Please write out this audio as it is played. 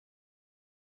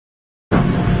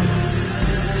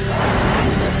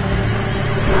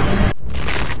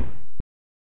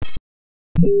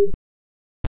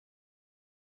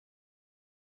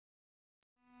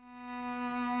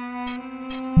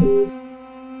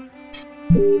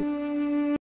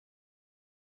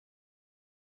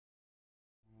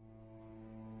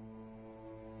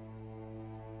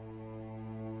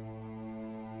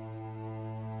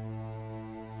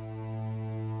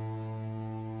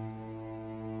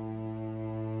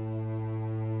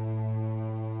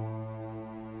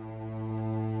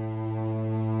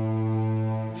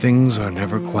Things are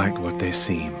never quite what they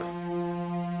seem.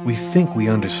 We think we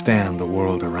understand the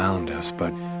world around us,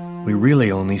 but we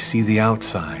really only see the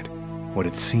outside, what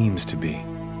it seems to be.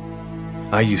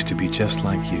 I used to be just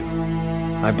like you.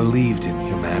 I believed in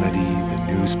humanity,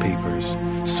 the newspapers,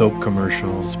 soap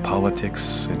commercials,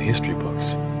 politics, and history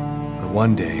books. But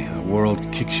one day, the world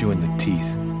kicks you in the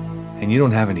teeth, and you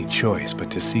don't have any choice but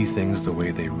to see things the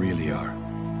way they really are.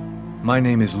 My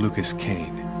name is Lucas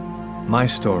Kane. My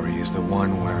story is the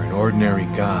one where an ordinary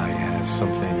guy has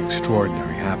something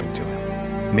extraordinary happen to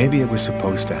him. Maybe it was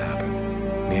supposed to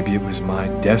happen. Maybe it was my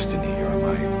destiny or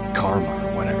my karma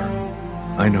or whatever.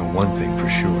 I know one thing for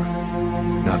sure.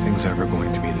 Nothing's ever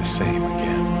going to be the same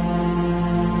again.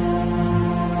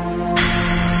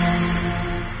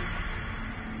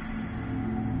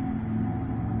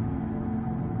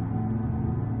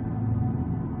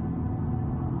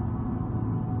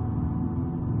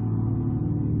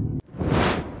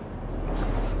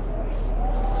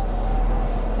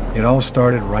 It all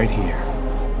started right here.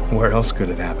 Where else could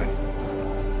it happen?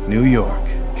 New York,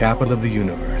 capital of the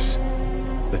universe.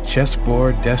 The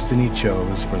chessboard destiny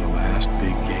chose for the last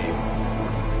big game.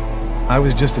 I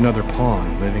was just another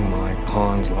pawn living my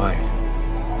pawn's life.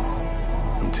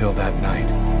 Until that night,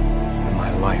 when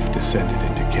my life descended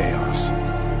into chaos.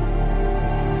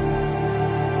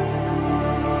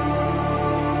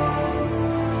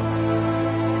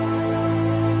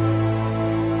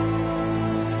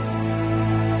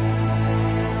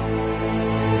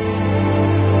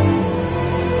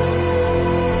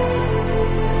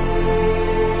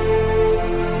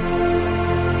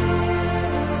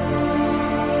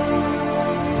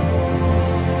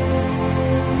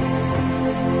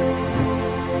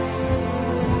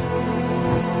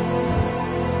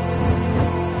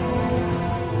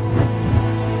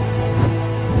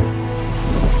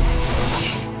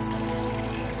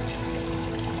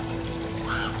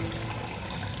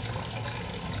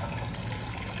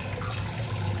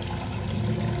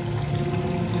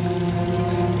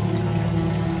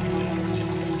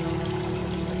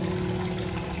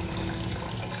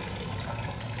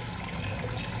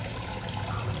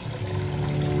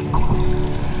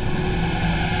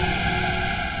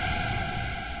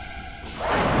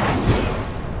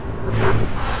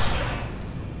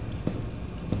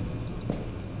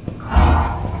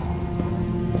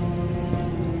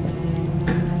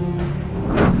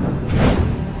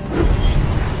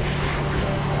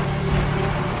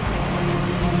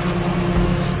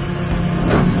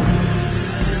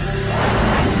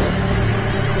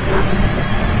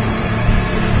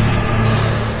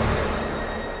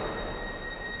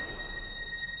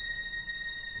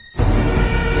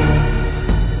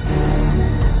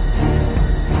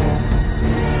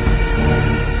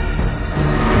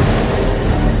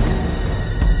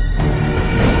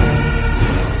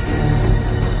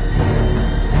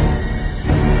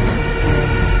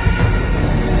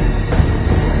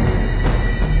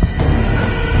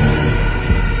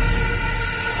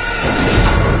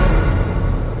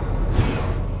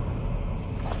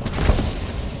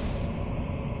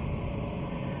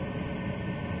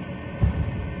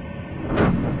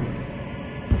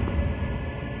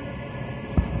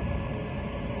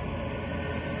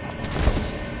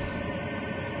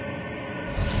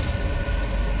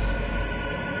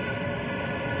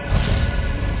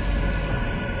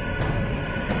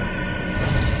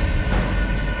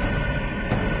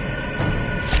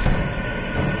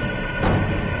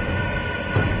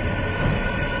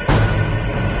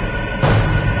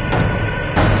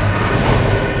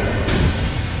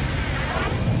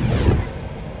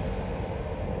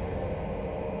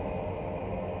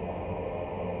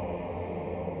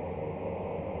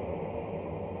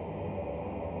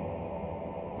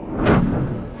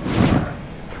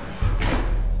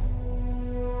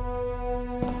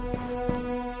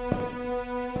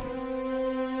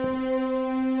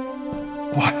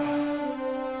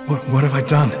 What have I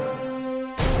done?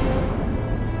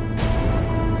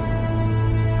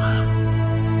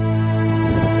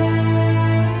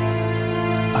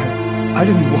 I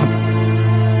didn't want...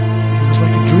 It was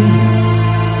like a dream.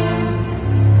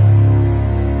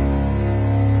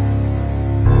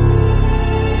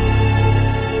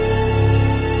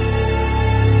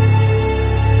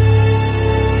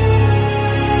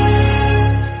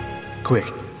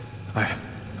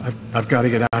 got to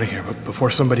get out of here, but before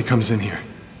somebody comes in here.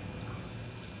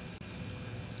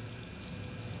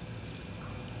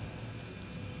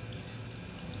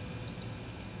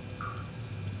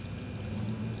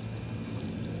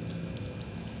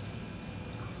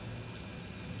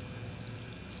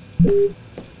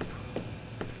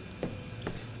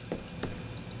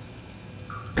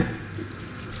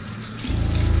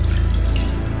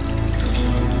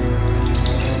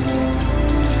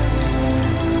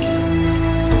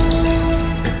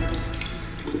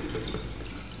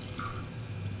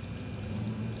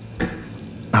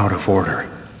 Out of order.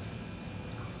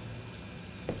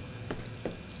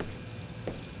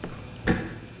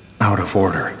 Out of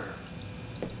order.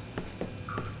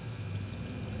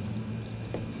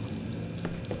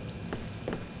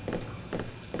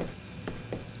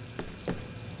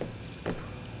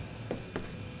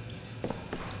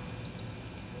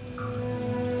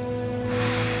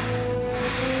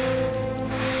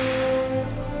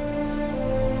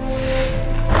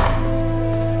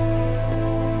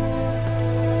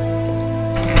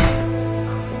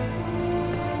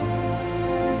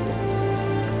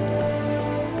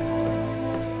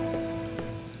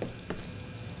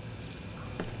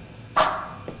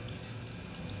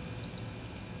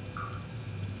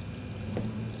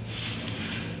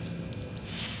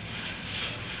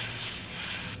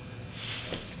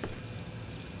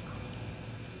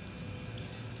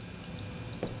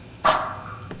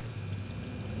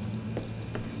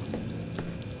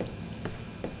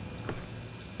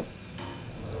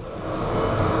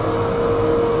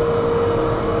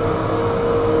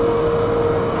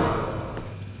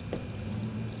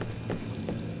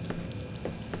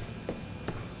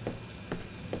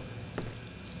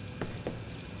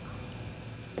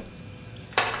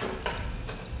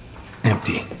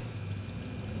 Empty.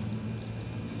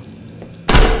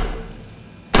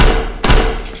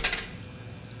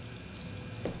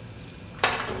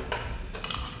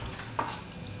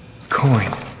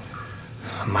 Coin.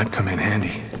 Might come in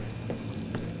handy.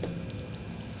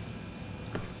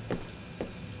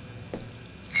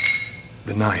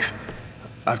 The knife.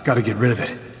 I've got to get rid of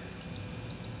it.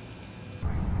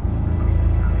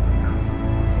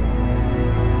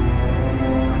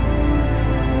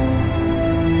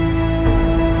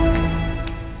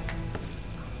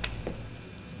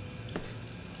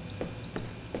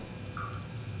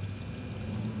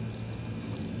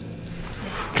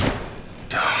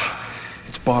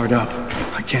 Barred up.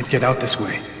 I can't get out this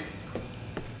way.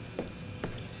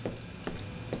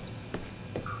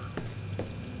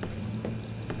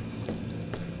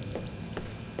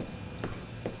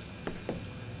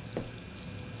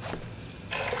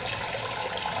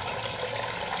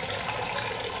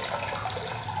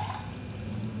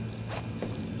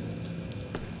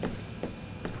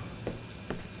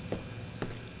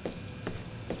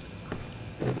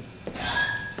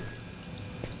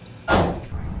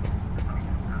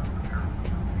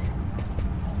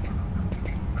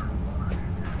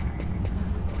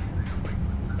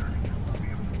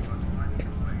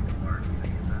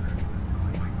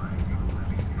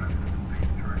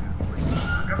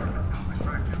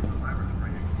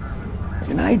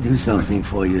 Can I do something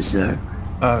for you, sir?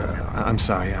 I'm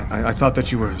sorry. I thought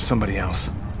that you were somebody else.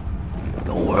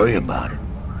 Don't worry about it.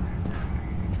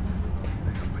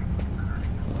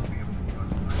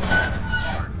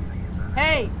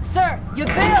 Hey, sir, your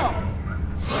bill!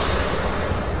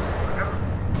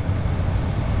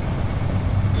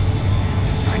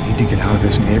 I need to get out of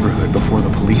this neighborhood before the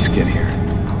police get here.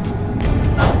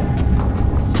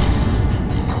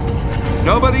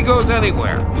 Nobody goes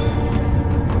anywhere.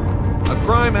 A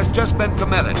crime has just been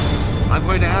committed. I'm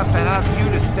going to have to ask you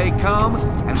to stay calm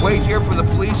and wait here for the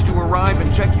police to arrive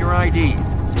and check your IDs.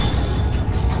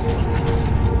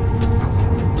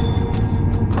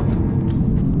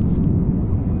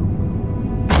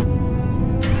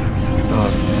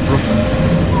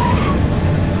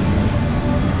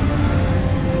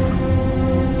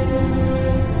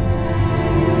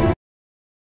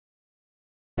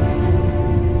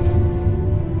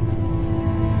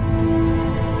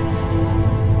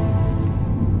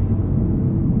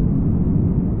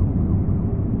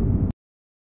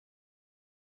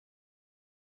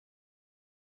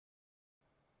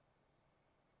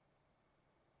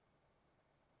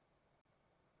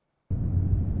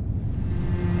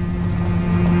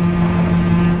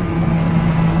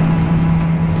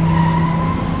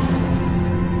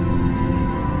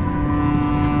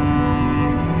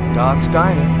 Dog's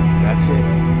Diner, that's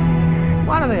it.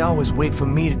 Why do they always wait for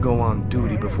me to go on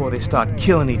duty before they start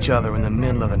killing each other in the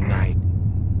middle of the night?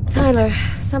 Tyler,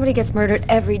 somebody gets murdered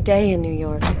every day in New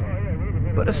York.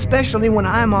 But especially when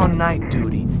I'm on night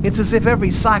duty. It's as if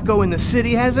every psycho in the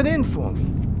city has it in for me.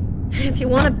 If you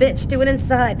want a bitch, do it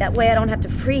inside. That way I don't have to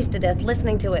freeze to death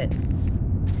listening to it.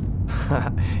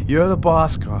 You're the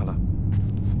boss, Carla.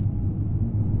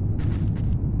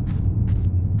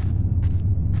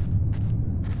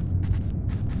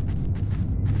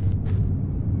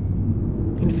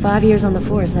 In 5 years on the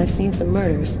force, I've seen some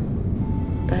murders.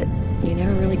 But you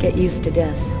never really get used to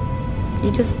death.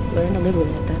 You just learn to live with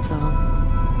it, that's all.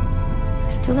 I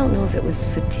still don't know if it was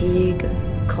fatigue,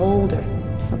 or cold, or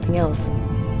something else.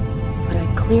 But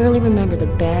I clearly remember the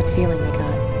bad feeling I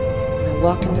got when I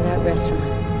walked into that restaurant.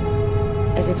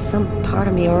 As if some part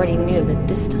of me already knew that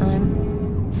this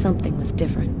time, something was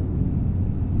different.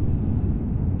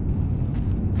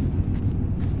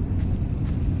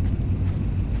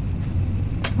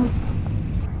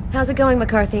 How's it going,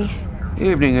 McCarthy?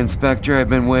 Evening, Inspector. I've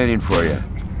been waiting for you.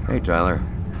 Hey, Tyler.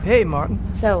 Hey,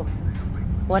 Martin. So,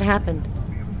 what happened?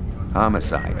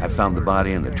 Homicide. I found the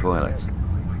body in the toilets.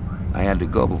 I had to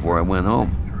go before I went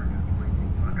home.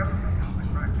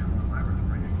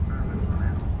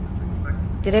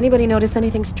 Did anybody notice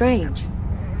anything strange?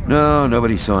 No,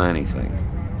 nobody saw anything.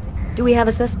 Do we have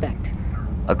a suspect?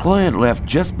 A client left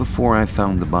just before I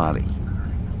found the body.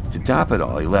 To top it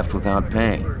all, he left without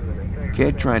paying.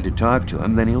 Kid tried to talk to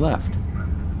him, then he left.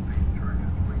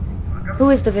 Who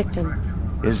is the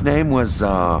victim? His name was,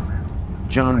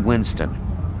 John Winston.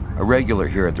 A regular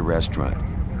here at the restaurant.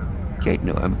 Kate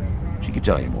knew him. She could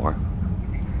tell you more.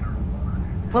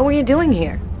 What were you doing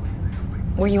here?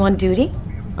 Were you on duty?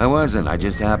 I wasn't. I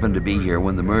just happened to be here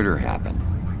when the murder happened.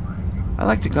 I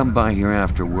like to come by here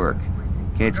after work.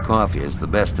 Kate's coffee is the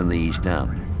best in the East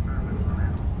End.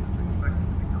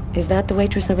 Is that the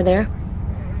waitress over there?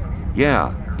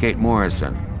 Yeah, Kate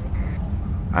Morrison.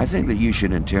 I think that you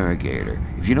should interrogate her.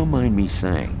 If you don't mind me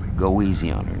saying, go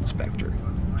easy on her, Inspector.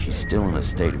 She's still in a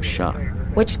state of shock.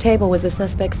 Which table was the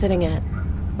suspect sitting at?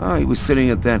 Oh, he was sitting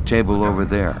at that table over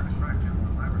there.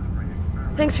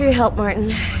 Thanks for your help,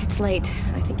 Martin. It's late.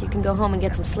 I think you can go home and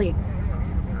get some sleep.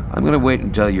 I'm gonna wait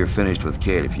until you're finished with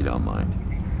Kate, if you don't mind.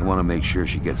 I want to make sure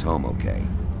she gets home okay.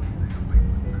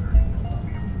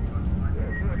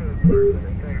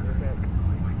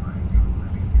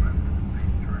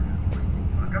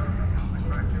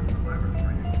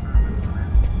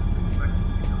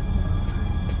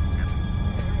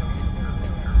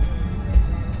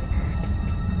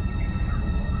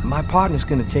 My partner's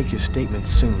gonna take your statement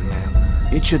soon,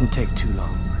 ma'am. It shouldn't take too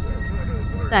long.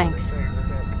 Thanks.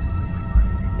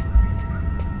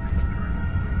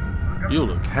 You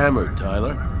look hammered,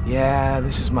 Tyler. Yeah,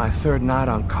 this is my third night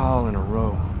on call in a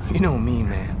row. You know me,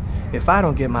 man. If I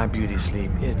don't get my beauty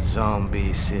sleep, it's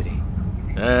Zombie City.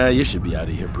 You should be out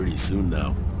of here pretty soon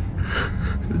now.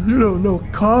 You don't know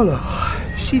Carla.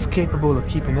 She's capable of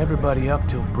keeping everybody up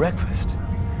till breakfast.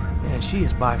 And she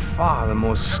is by far the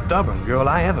most stubborn girl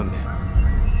I ever met.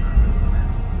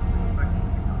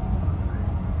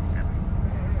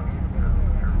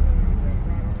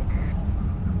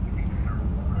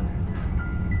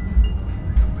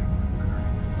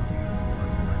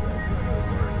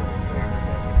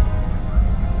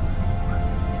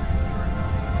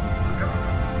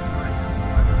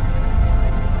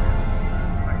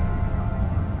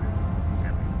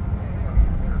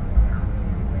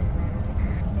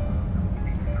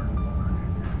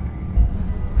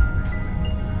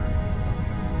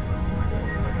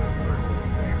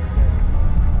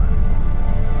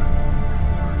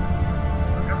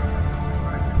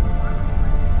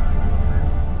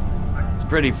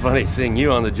 Pretty funny seeing you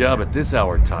on the job at this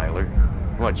hour, Tyler.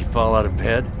 Why'd you fall out of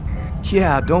bed?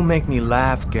 Yeah, don't make me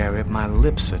laugh, Garrett. My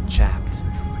lips are chapped.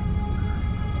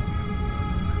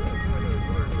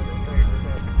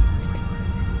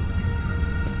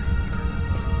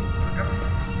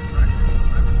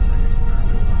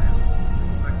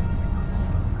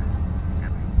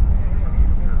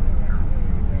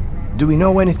 Do we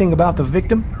know anything about the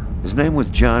victim? His name was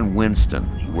John Winston.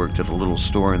 He worked at a little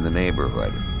store in the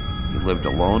neighborhood. He lived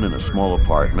alone in a small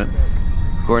apartment.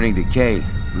 According to Kay,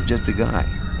 he was just a guy.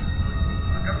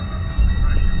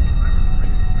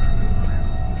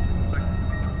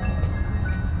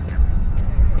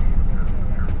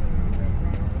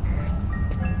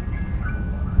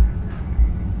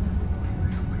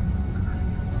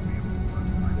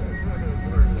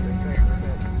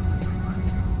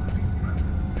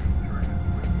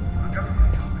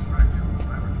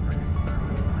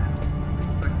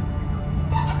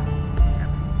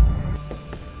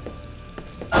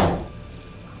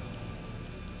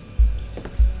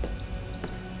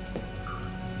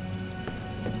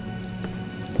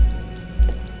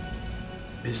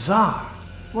 Bizarre.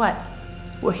 What?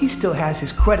 Well, he still has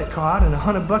his credit card and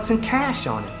 $100 in cash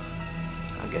on it.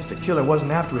 I guess the killer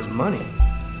wasn't after his money.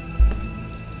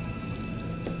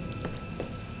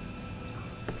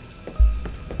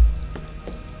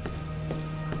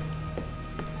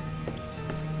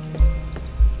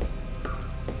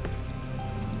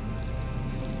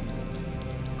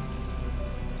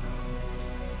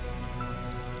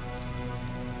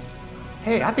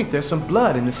 Hey, I think there's some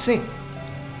blood in the sink.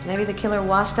 Maybe the killer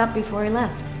washed up before he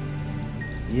left.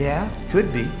 Yeah,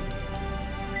 could be.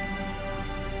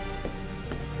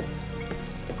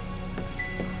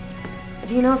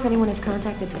 Do you know if anyone has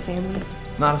contacted the family?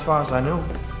 Not as far as I know.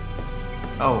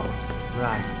 Oh,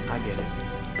 right, I get it.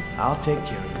 I'll take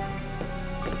care of it.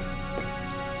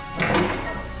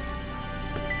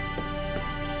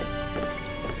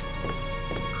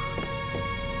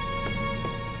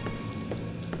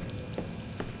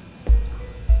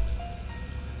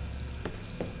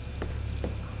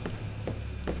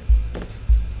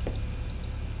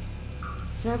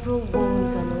 Several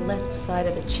wounds on the left side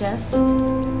of the chest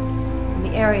and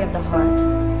the area of the heart.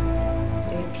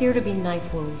 They appear to be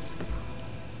knife wounds.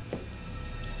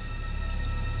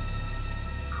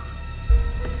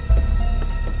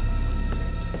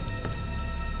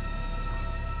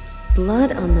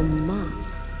 Blood on the mop.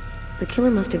 The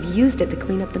killer must have used it to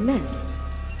clean up the mess.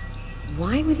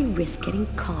 Why would he risk getting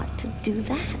caught to do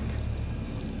that?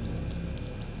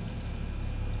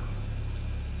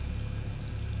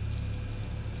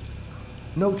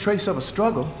 No trace of a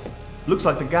struggle. Looks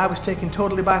like the guy was taken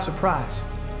totally by surprise.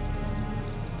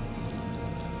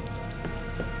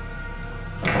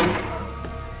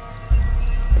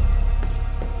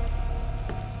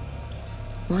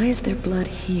 Why is there blood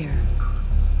here?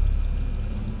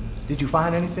 Did you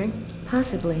find anything?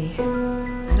 Possibly.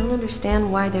 I don't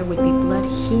understand why there would be blood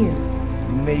here.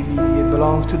 Maybe it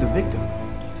belongs to the victim.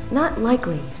 Not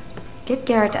likely. Get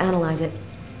Garrett to analyze it,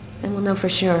 then we'll know for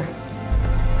sure.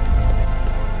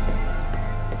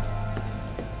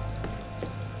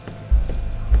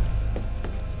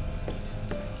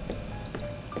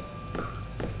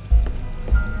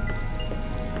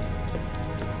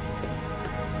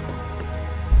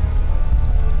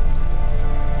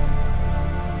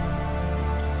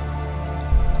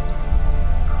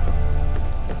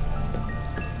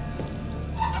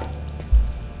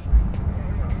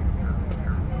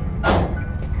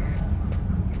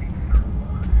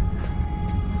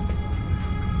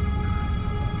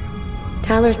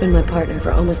 Tyler's been my partner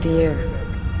for almost a year.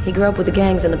 He grew up with the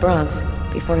gangs in the Bronx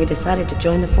before he decided to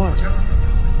join the force.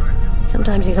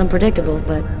 Sometimes he's unpredictable,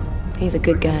 but he's a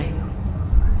good guy.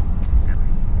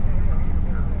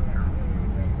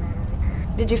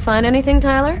 Did you find anything,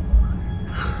 Tyler?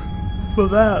 For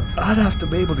that, I'd have to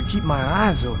be able to keep my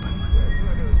eyes open.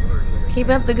 Keep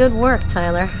up the good work,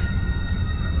 Tyler.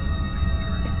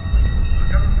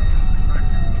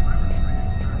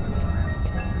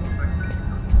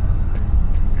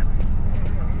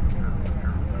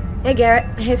 Hey,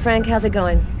 Garrett. Hey, Frank. How's it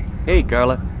going? Hey,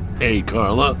 Carla. Hey,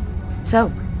 Carla.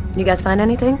 So, you guys find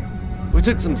anything? We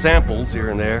took some samples here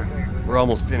and there. We're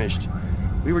almost finished.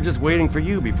 We were just waiting for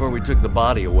you before we took the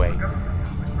body away.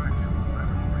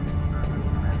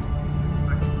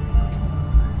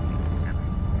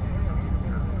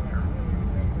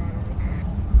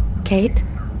 Kate?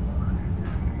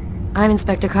 I'm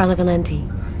Inspector Carla Valenti.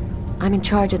 I'm in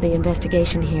charge of the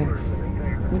investigation here.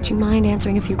 Would you mind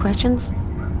answering a few questions?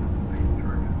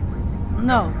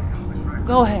 No.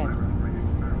 Go ahead.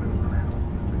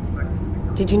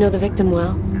 Did you know the victim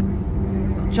well?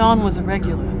 John was a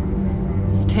regular.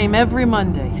 He came every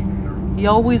Monday. He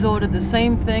always ordered the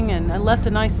same thing and left a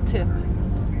nice tip.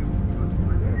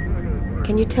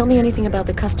 Can you tell me anything about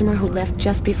the customer who left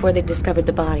just before they discovered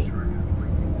the body?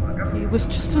 He was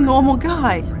just a normal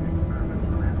guy.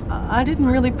 I didn't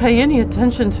really pay any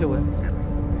attention to him.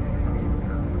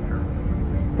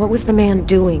 What was the man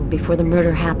doing before the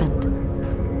murder happened?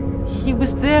 He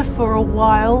was there for a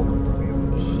while.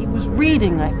 He was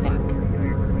reading, I think.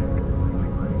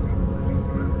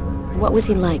 What was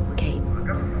he like, Kate?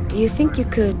 Do you think you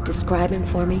could describe him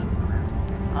for me?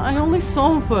 I only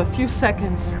saw him for a few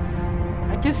seconds.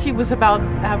 I guess he was about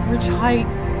average height,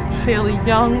 fairly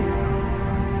young.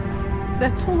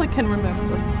 That's all I can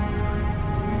remember.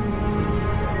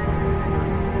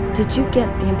 Did you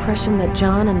get the impression that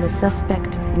John and the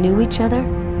suspect knew each other?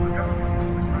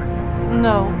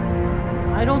 No,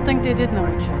 I don't think they did know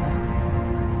each other.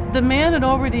 The man had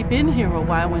already been here a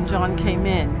while when John came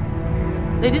in.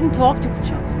 They didn't talk to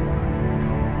each other.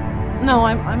 No,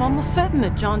 I'm almost certain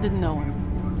that John didn't know him.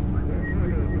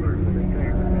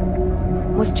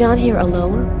 Was John here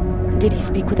alone? Did he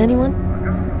speak with anyone?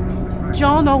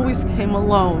 John always came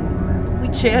alone. We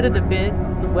chatted a bit,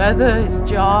 the weather, his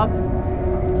job,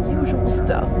 the usual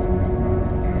stuff.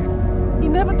 He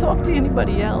never talked to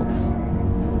anybody else.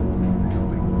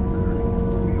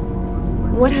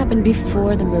 What happened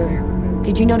before the murder?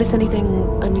 Did you notice anything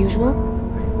unusual?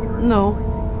 No.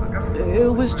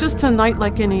 It was just a night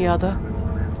like any other.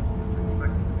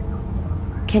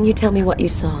 Can you tell me what you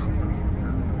saw?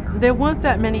 There weren't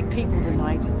that many people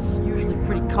tonight. It's usually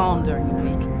pretty calm during the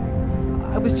week.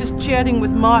 I was just chatting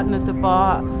with Martin at the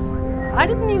bar. I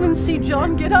didn't even see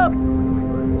John get up.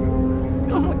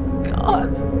 Oh my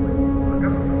God.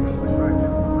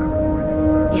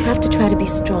 You have to try to be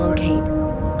strong, Kate.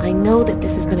 I know that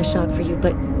this has been a shock for you,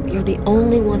 but you're the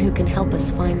only one who can help us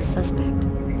find the suspect.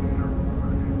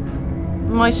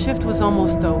 My shift was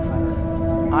almost over.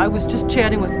 I was just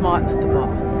chatting with Martin at the bar.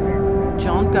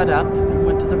 John got up and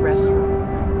went to the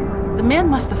restroom. The man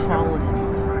must have followed him.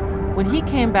 When he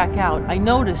came back out, I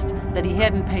noticed that he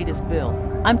hadn't paid his bill.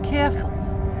 I'm careful,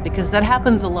 because that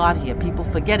happens a lot here, people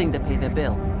forgetting to pay their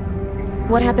bill.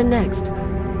 What happened next?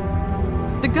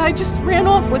 The guy just ran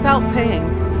off without paying.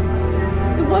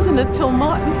 It wasn't until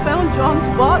Martin found John's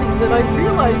body that I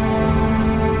realized...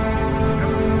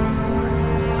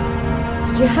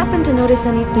 Did you happen to notice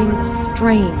anything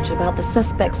strange about the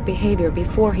suspect's behavior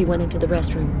before he went into the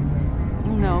restroom?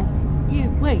 No.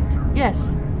 Wait.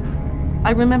 Yes.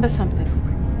 I remember something.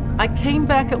 I came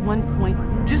back at one point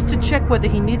just to check whether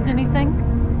he needed anything.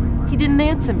 He didn't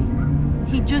answer me.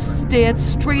 He just stared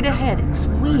straight ahead. It was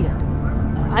weird.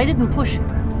 I didn't push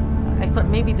it. I thought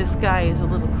maybe this guy is a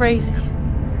little crazy.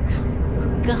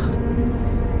 God,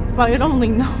 if I had only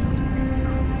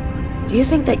known. Do you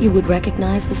think that you would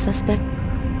recognize the suspect?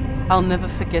 I'll never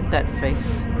forget that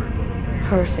face.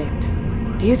 Perfect.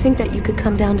 Do you think that you could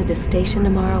come down to the station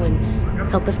tomorrow and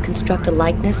help us construct a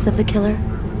likeness of the killer?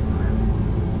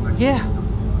 Yeah.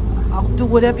 I'll do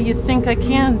whatever you think I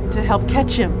can to help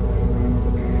catch him.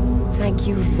 Thank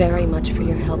you very much for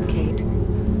your help, Kate.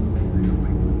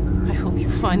 I hope you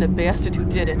find the bastard who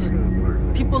did it.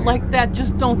 People like that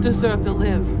just don't deserve to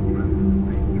live.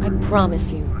 I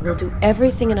promise you, we'll do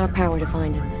everything in our power to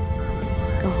find him.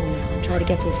 Go home now and try to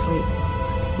get some sleep.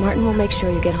 Martin will make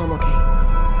sure you get home okay.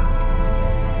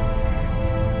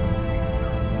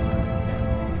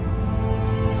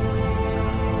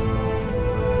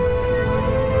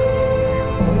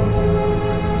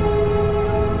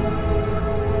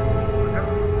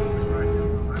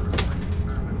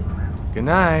 Good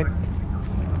night.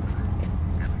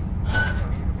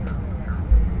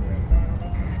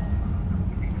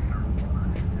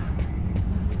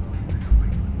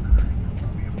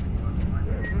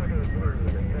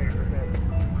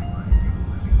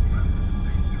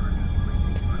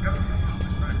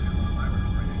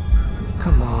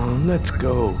 Come on, let's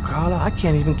go, Carla. I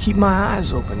can't even keep my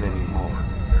eyes open anymore.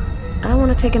 I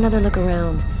want to take another look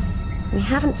around. We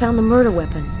haven't found the murder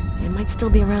weapon. It might still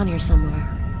be around here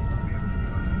somewhere.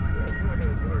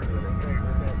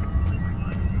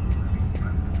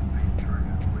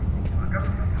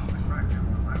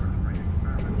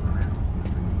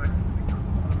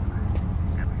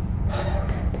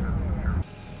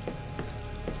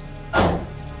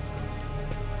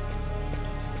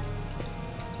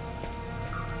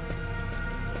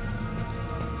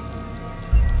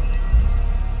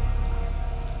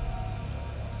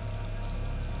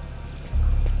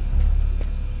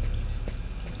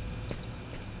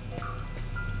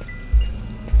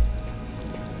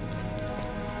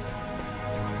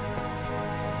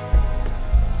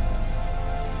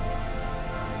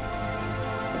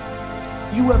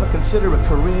 You ever consider a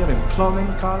career in plumbing,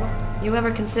 Carla? You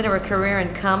ever consider a career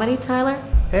in comedy, Tyler?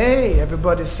 Hey,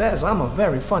 everybody says I'm a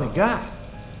very funny guy.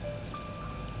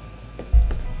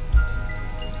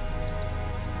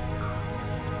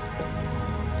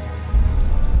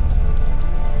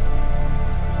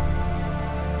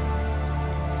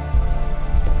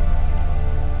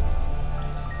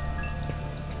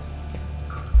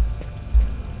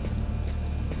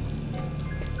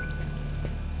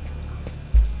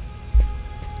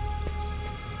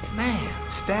 Man,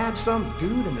 stab some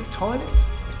dude in the toilets?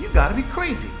 You gotta be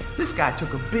crazy. This guy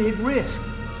took a big risk.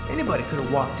 Anybody could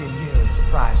have walked in here and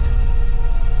surprised him.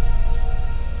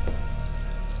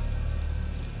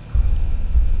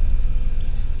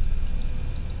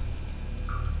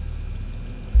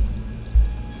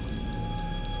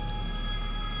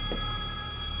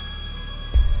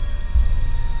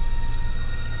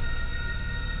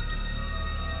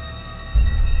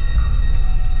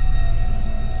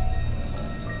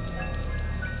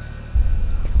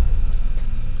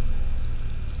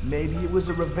 Maybe it was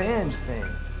a revenge thing,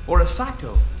 or a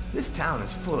psycho. This town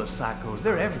is full of psychos.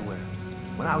 They're everywhere.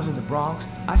 When I was in the Bronx,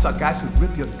 I saw guys who'd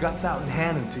rip your guts out and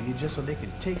hand them to you just so they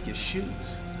could take your shoes.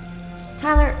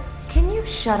 Tyler, can you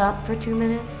shut up for 2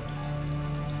 minutes?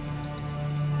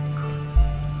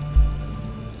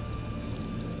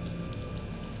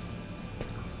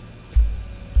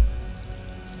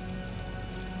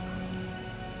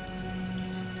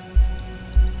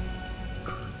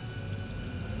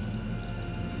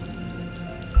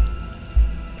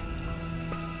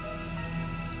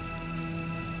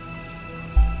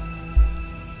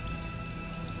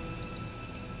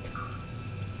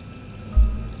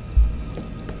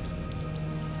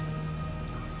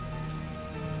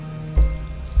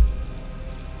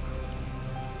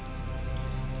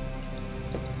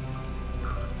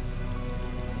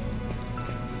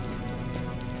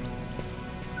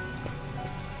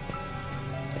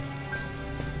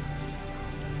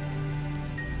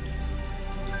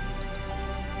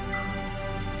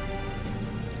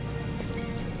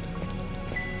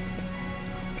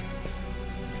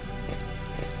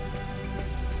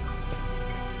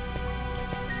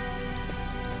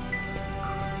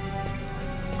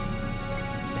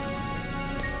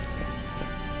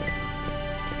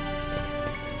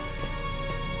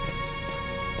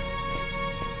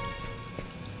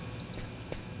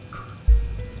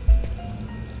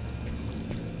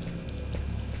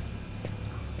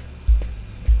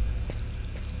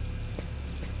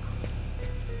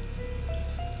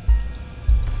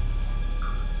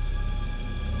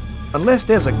 Unless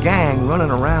there's a gang running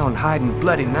around hiding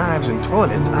bloody knives in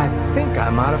toilets, I think I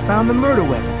might have found the murder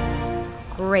weapon.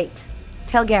 Great.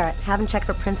 Tell Garrett, have him check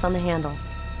for prints on the handle.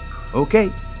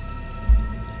 Okay.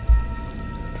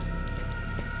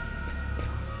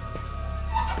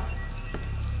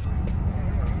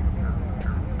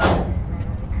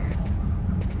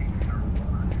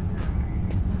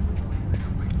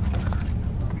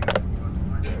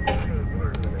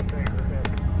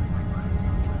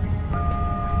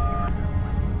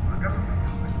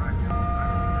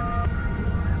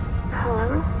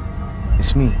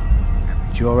 It's me.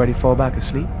 Did you already fall back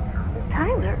asleep?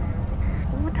 Tyler?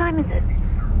 What time is it?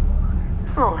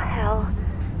 Oh, hell.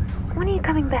 When are you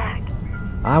coming back?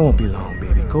 I won't be long,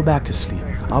 baby. Go back to sleep.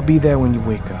 I'll be there when you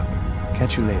wake up.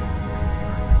 Catch you later.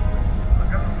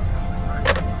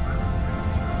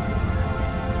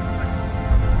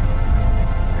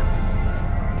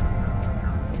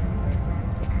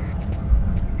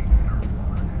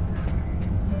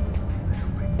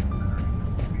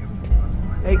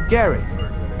 Hey, Garrett.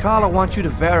 Carla wants you to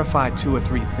verify 2 or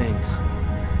 3 things.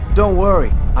 Don't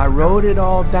worry, I wrote it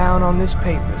all down on this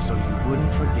paper so you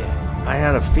wouldn't forget. I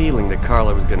had a feeling that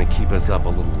Carla was going to keep us up a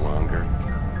little longer.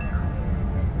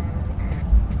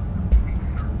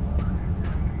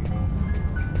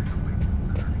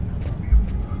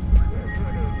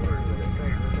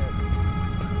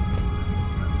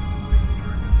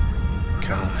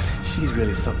 Carla, she's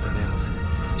really something else.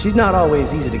 She's not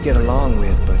always easy to get along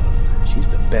with, but she's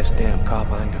the best damn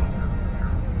cop I know.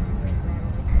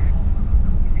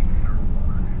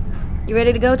 You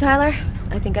ready to go, Tyler?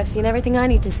 I think I've seen everything I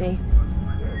need to see.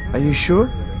 Are you sure?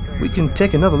 We can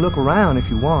take another look around if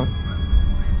you want.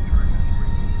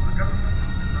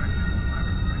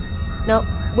 No,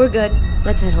 we're good.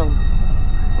 Let's head home.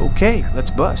 Okay,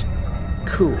 let's bust.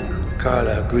 Cool.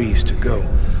 Carla agrees to go.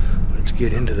 Let's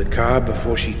get into the car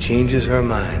before she changes her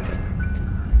mind.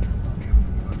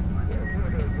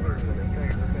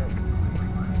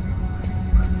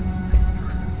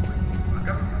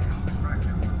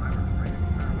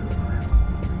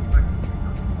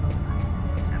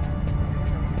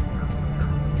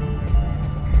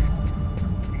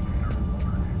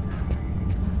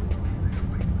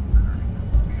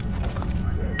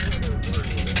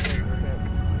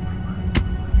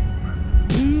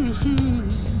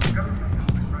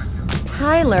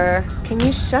 Tyler, can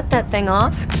you shut that thing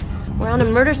off? We're on a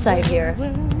murder site here.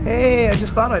 Hey, I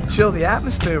just thought I'd chill the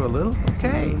atmosphere a little.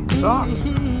 Okay, it's off.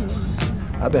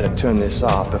 I better turn this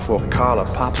off before Carla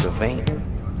pops a vein.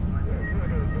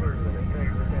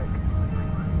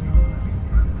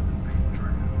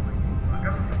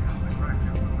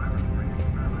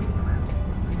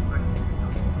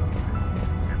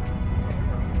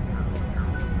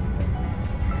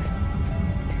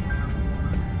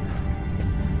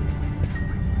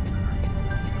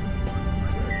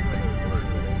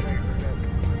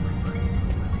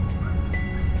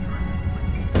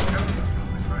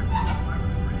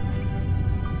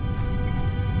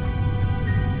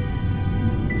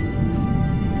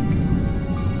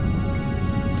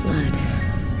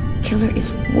 Killer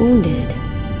is wounded.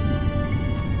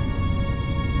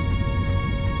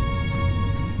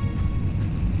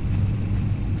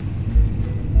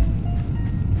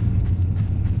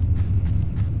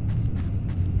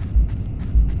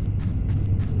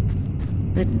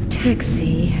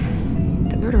 taxi.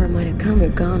 The murderer might have come or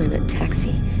gone in a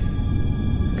taxi.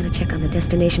 I'm gonna check on the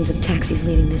destinations of taxis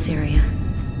leaving this area.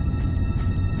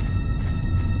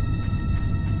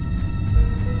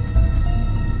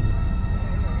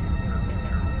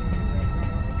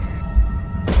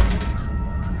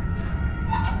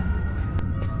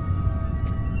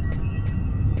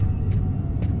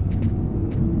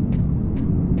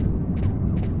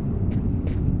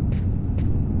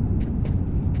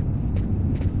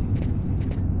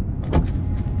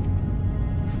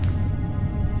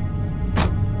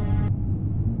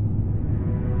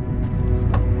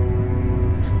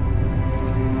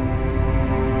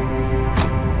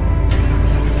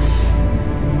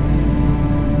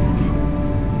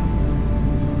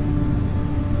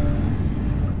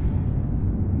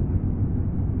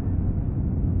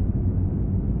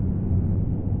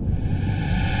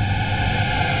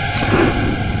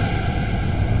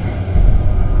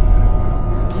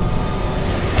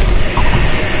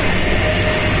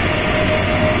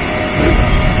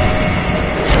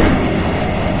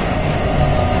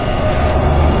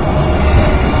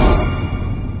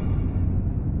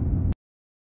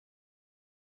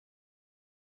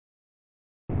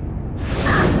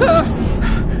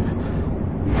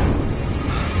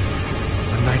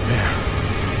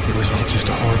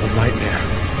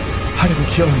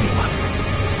 Kill anyone.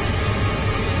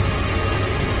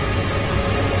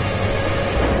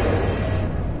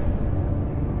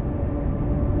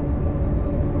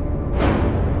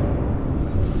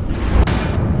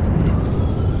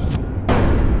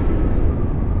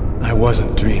 I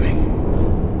wasn't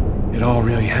dreaming. It all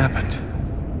really happened.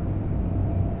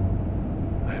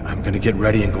 I'm gonna get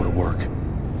ready and go to work.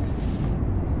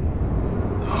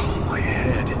 Oh, my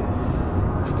head.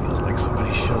 Feels like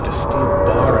somebody shoved a steel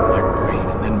bar in my brain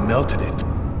and then melted it.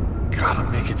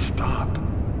 Gotta make it stop.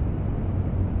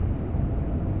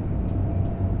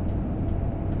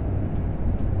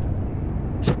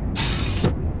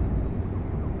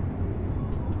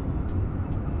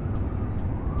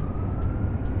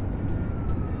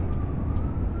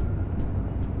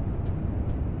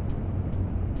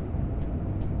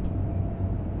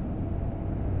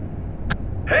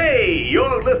 Hey,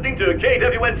 you're listening to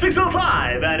KWN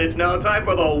 605, and it's now time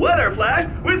for the Weather Flash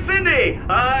with Cindy.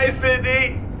 Hi,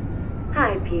 Cindy.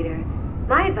 Hi, Peter.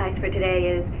 My advice for today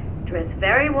is dress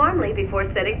very warmly before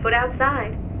setting foot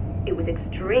outside. It was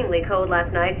extremely cold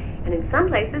last night, and in some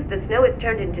places the snow has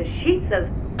turned into sheets of...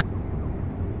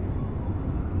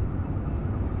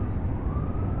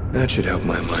 That should help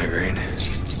my migraine.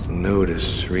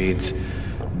 Notice reads,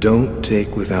 don't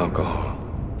take with alcohol.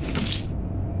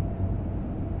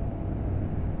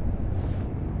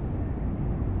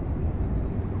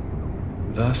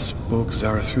 Thus spoke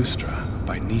Zarathustra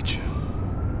by Nietzsche.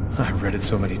 I've read it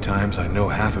so many times I know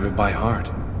half of it by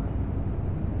heart.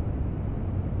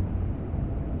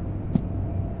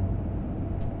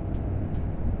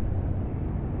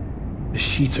 The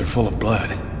sheets are full of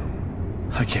blood.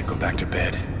 I can't go back to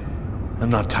bed. I'm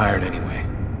not tired anyway.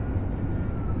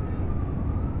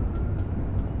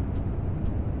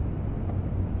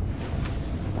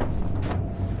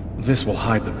 This will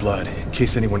hide the blood in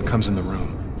case anyone comes in the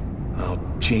room. I'll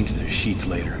change the sheets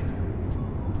later.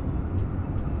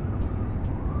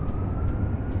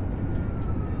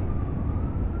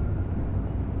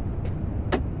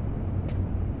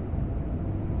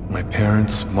 My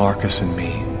parents, Marcus, and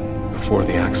me, before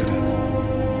the accident.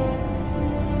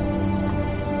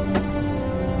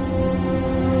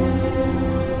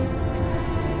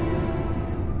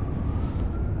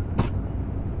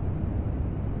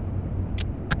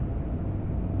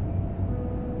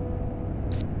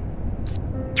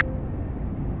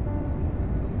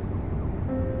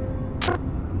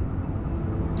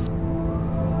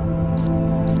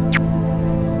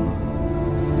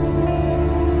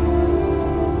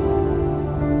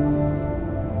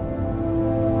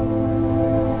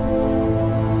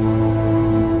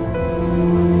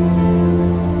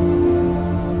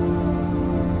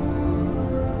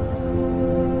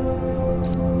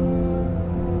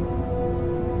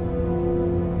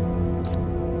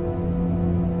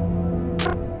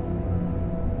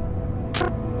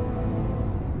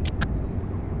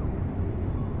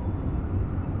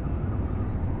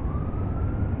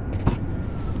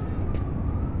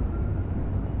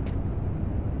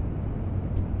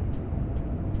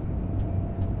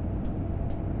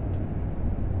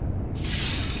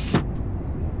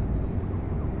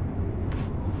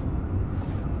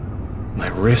 My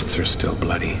wrists are still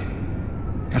bloody.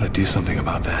 Gotta do something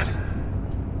about that.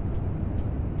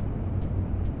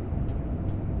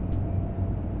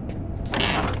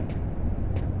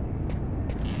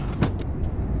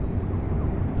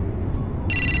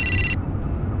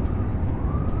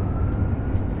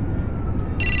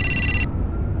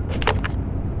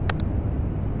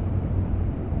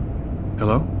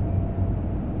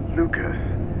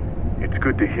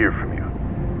 to hear from you.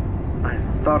 I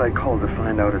thought I called to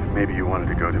find out if maybe you wanted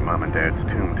to go to Mom and Dad's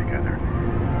tomb together.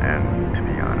 And to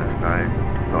be honest,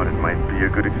 I thought it might be a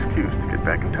good excuse to get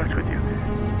back in touch with you.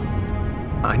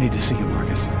 I need to see you,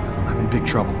 Marcus. I'm in big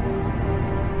trouble.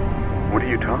 What are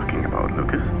you talking about,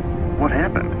 Lucas? What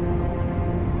happened?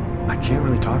 I can't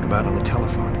really talk about it on the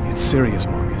telephone. It's serious,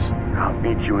 Marcus. I'll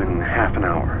meet you in half an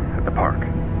hour at the park.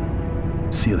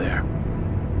 See you there.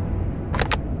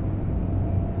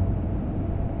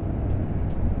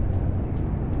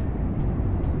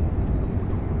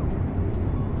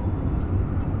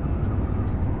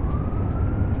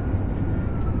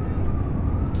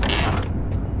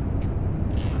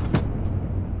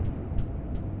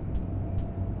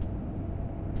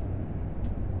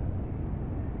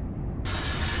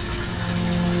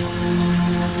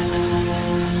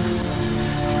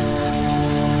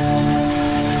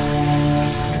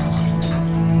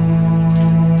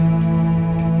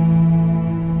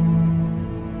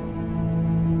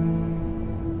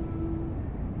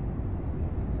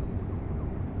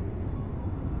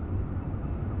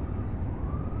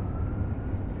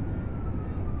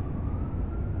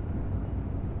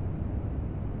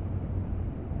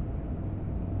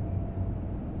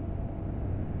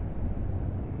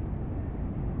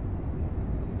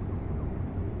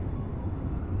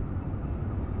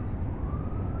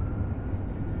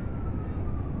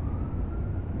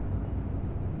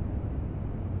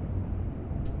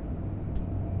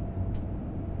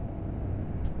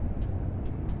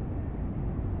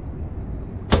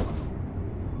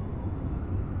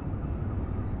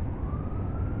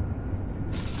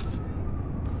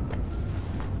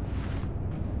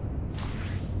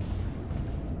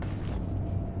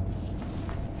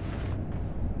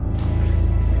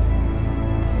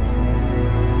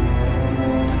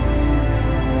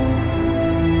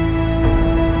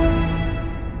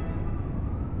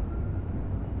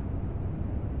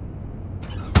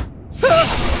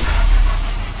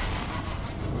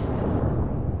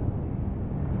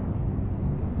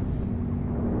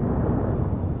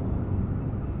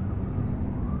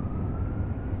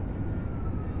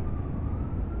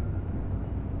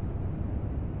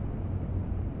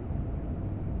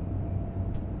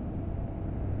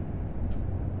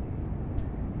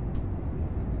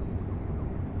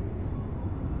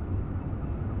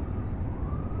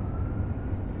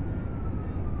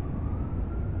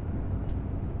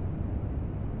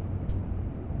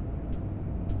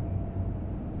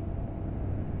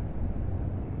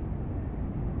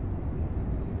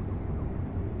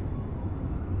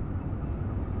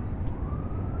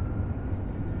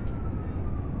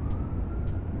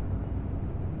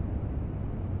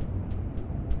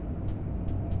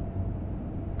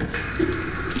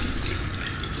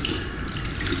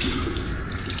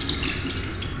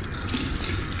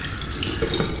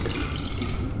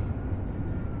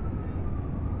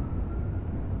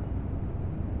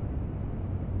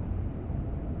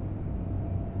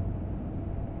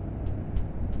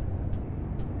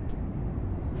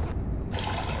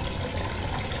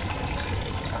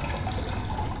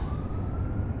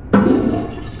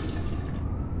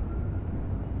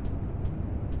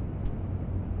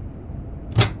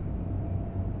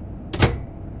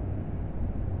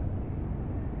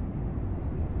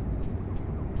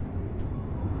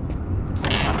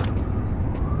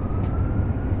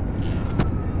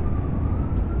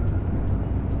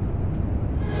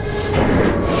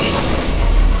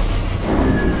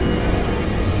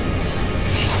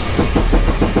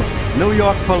 New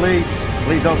York police,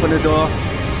 please open the door.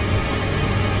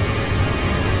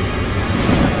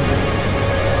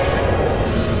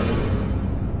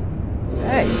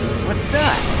 Hey, what's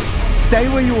that? Stay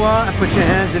where you are and put your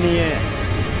hands in the air.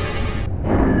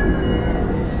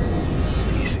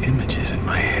 These images in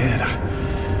my head.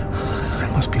 I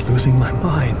must be losing my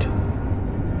mind.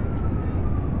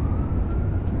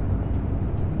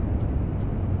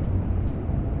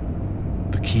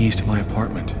 The keys to my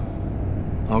apartment.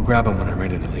 I'll grab them when I'm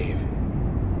ready to leave.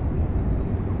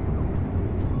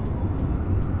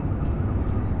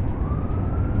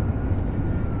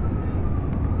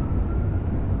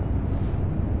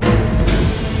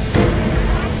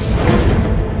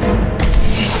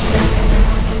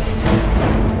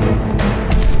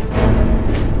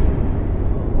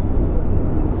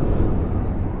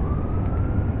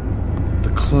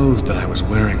 The clothes that I was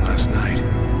wearing last night,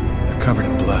 they're covered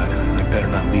in blood. I better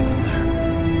not leave them there.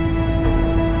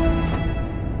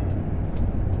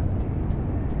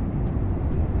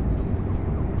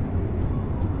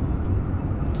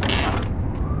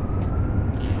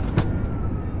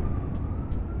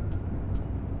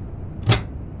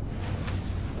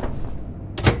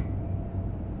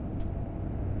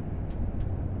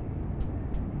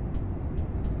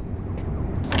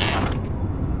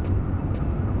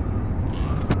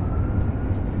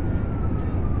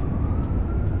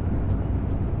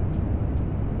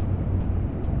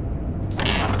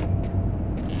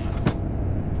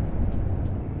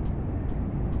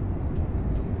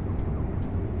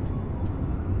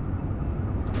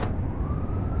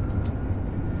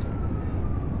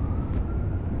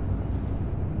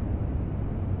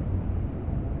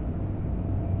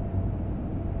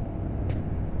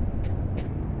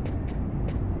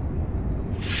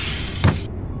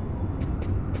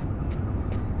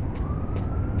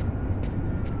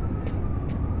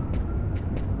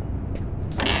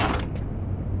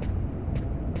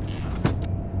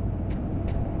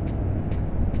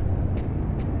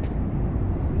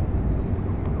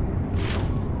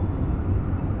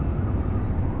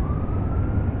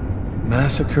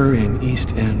 Massacre in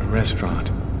East End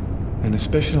restaurant. An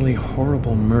especially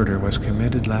horrible murder was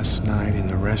committed last night in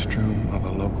the restroom of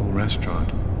a local restaurant.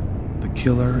 The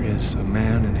killer is a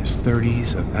man in his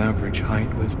 30s of average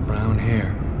height with brown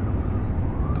hair.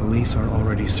 Police are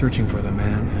already searching for the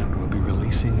man and will be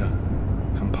releasing a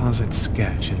composite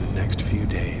sketch in the next few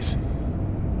days.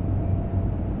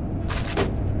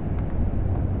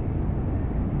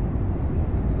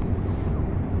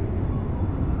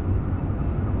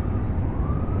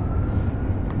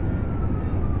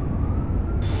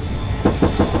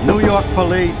 New York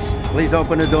police, please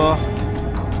open the door.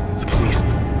 The police,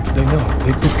 they know.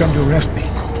 They've come to arrest me.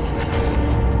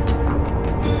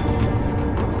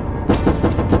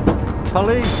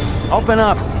 Police, open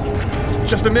up.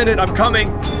 Just a minute, I'm coming.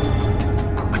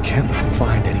 I can't let them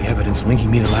find any evidence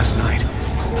linking me to last night.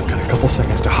 I've got a couple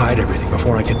seconds to hide everything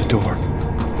before I get the door.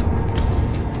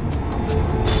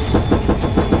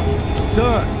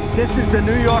 Sir, this is the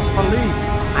New York police.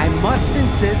 I must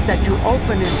insist that you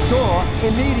open this door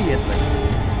immediately.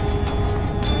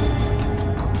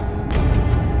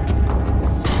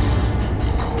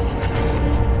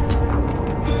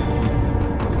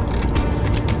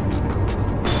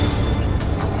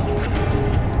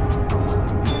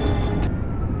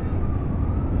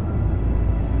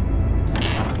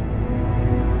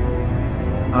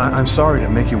 I'm sorry to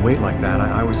make you wait like that.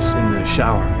 I was in the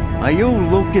shower. Are you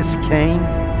Lucas Kane?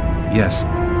 Yes.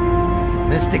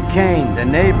 Mr. Kane, the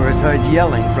neighbors heard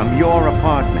yelling from your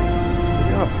apartment. Is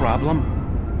there a problem?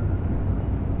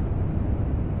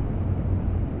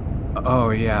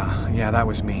 Oh, yeah, that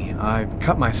was me. I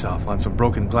cut myself on some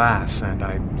broken glass, and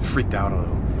I freaked out a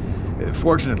little.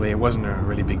 Fortunately, it wasn't a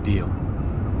really big deal.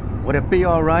 Would it be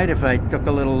all right if I took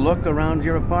a little look around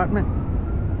your apartment?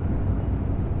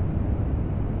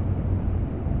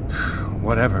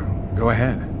 Whatever. Go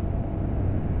ahead.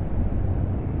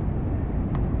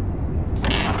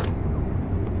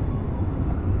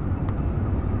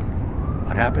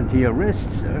 What happened to your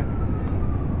wrist, sir?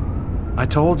 I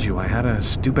told you I had a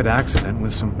stupid accident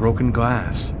with some broken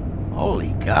glass.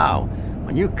 Holy cow.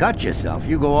 When you cut yourself,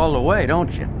 you go all the way,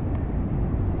 don't you?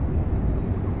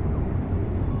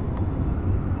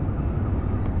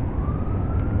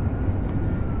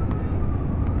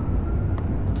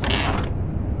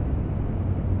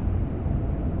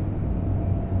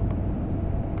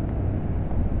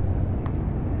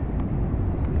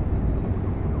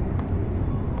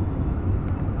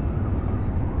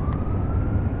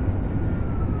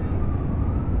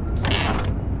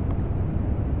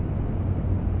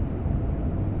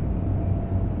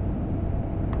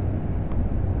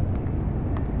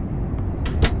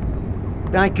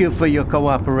 Thank you for your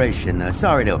cooperation.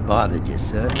 Sorry to have bothered you,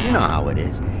 sir. You know how it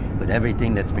is. With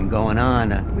everything that's been going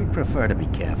on, we'd prefer to be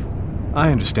careful.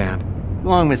 I understand. Go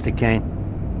on, Mr. Kane.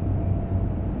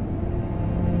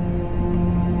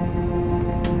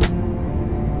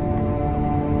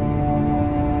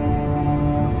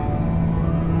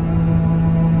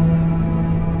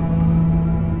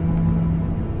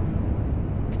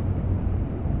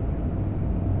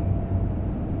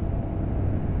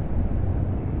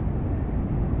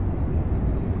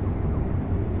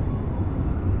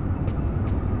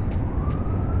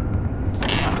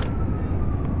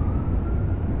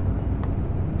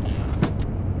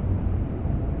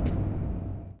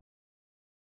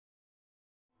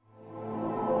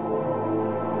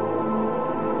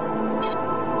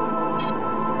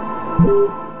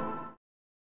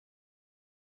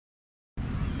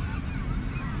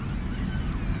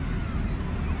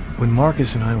 When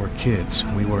Marcus and I were kids,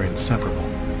 we were inseparable.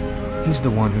 He's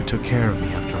the one who took care of me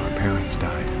after our parents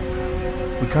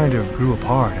died. We kind of grew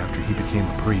apart after he became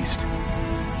a priest.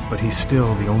 But he's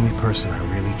still the only person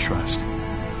I really trust.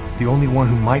 The only one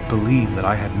who might believe that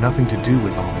I had nothing to do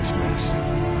with all this mess.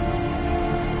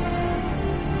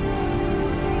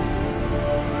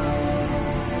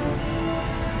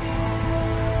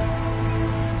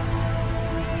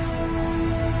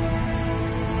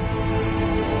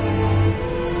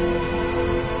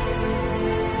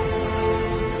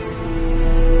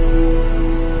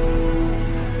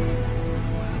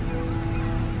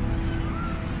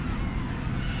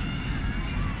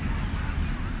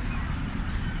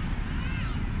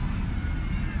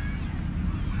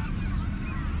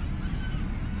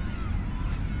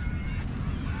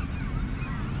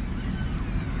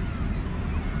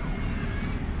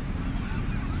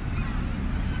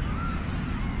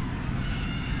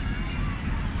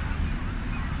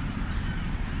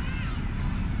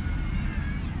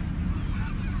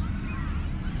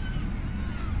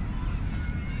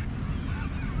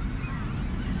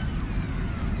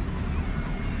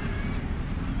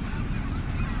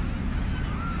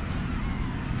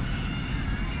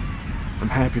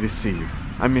 happy to see you.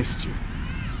 I missed you.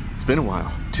 It's been a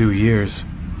while. 2 years.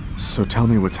 So tell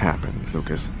me what's happened,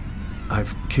 Lucas.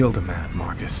 I've killed a man,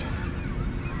 Marcus.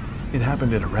 It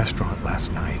happened in a restaurant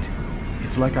last night.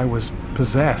 It's like I was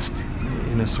possessed,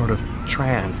 in a sort of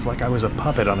trance, like I was a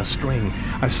puppet on a string.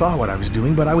 I saw what I was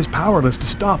doing, but I was powerless to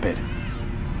stop it.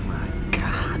 My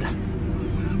God.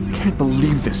 I can't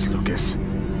believe this, Lucas.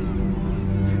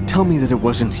 Tell me that it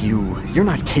wasn't you. You're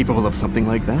not capable of something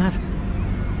like that.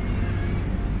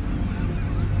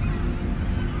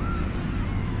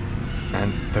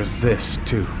 And there's this,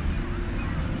 too.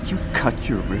 You cut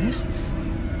your wrists?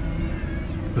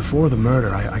 Before the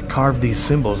murder, I carved these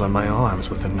symbols on my arms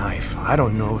with a knife. I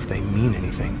don't know if they mean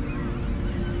anything.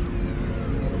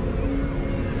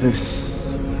 This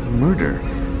murder?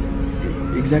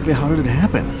 Exactly how did it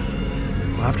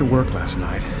happen? Well, after work last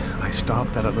night, I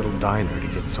stopped at a little diner to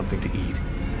get something to eat.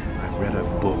 I read a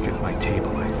book at my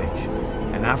table, I think.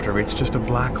 And after, it's just a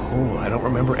black hole. I don't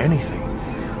remember anything.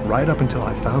 Right up until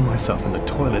I found myself in the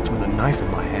toilets with a knife in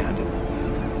my hand.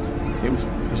 It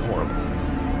was horrible.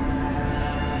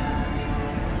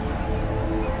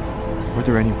 Were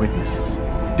there any witnesses?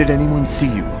 Did anyone see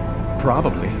you?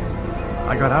 Probably.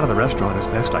 I got out of the restaurant as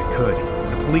best I could.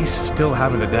 The police still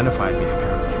haven't identified me,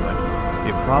 apparently, but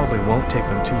it probably won't take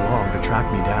them too long to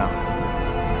track me down.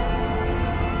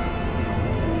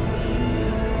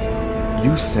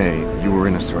 You say that you were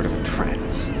in a sort of a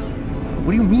trance.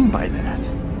 What do you mean by that?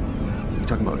 You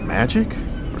talking about magic?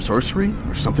 Or sorcery?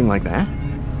 Or something like that?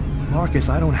 Marcus,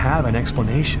 I don't have an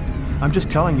explanation. I'm just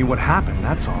telling you what happened,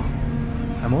 that's all.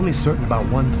 I'm only certain about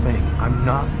one thing. I'm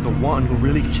not the one who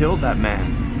really killed that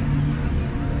man.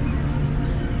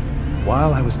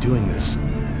 While I was doing this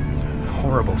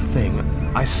horrible thing,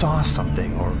 I saw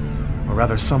something, or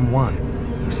rather someone.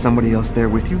 Was somebody else there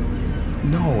with you?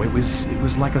 No, it was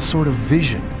like a sort of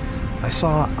vision. I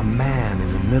saw a man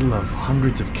in the middle of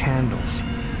hundreds of candles,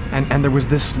 and there was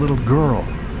this little girl.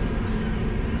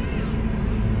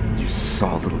 You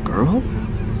saw a little girl?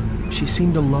 She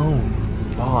seemed alone,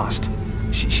 lost.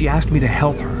 She asked me to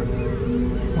help her.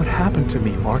 What happened to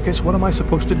me, Marcus? What am I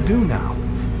supposed to do now?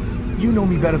 You know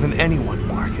me better than anyone,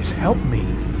 Marcus. Help me.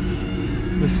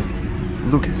 Listen,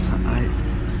 Lucas, I'm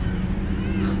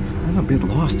a bit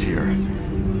lost here.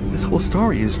 This whole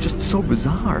story is just so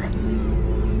bizarre.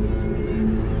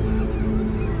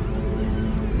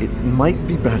 It might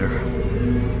be better.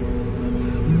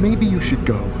 Maybe you should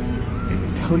go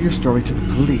and tell your story to the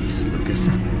police, Lucas.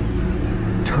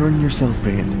 Turn yourself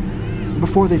in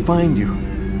before they find you.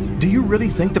 Do you really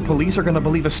think the police are going to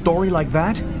believe a story like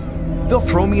that? They'll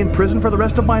throw me in prison for the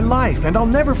rest of my life, and I'll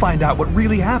never find out what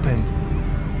really happened.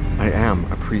 I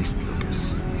am a priest,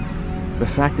 Lucas. The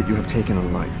fact that you have taken a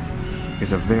life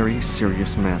is a very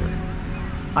serious matter.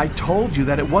 I told you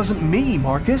that it wasn't me,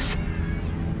 Marcus.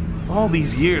 All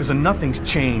these years and nothing's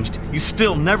changed. You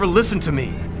still never listen to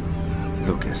me.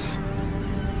 Lucas,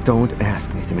 don't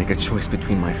ask me to make a choice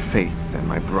between my faith and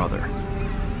my brother.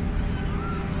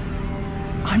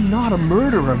 I'm not a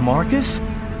murderer, Marcus.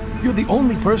 You're the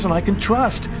only person I can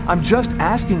trust. I'm just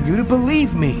asking you to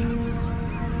believe me.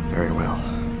 Very well.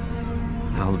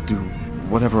 I'll do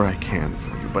whatever I can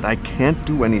for you, but I can't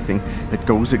do anything that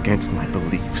goes against my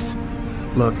beliefs.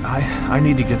 Look, I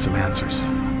need to get some answers.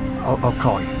 I'll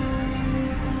call you.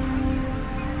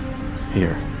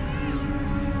 Here.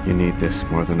 You need this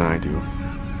more than I do.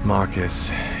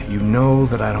 Marcus, you know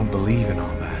that I don't believe in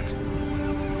all that.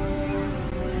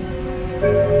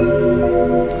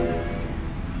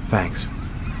 Thanks.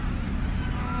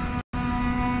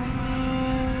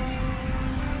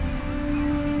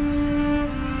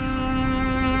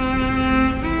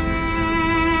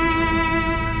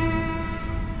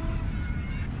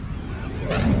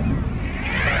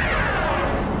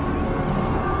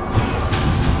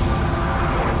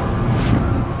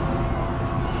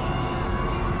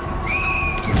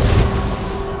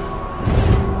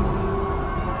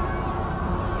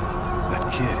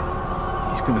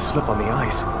 He's gonna slip on the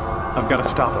ice. I've got to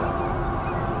stop him.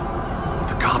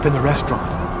 The cop in the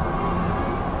restaurant.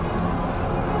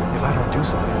 If I don't do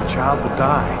something, the child will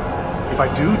die. If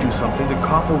I do something, the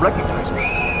cop will recognize me.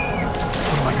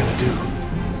 What am I gonna do?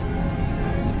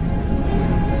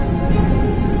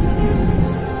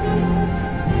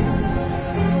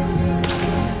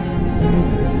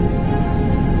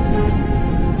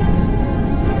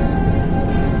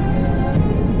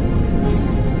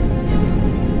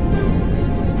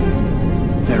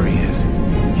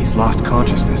 Lost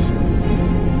consciousness.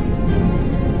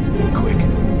 Quick,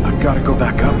 I've got to go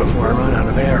back up before I run out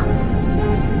of air.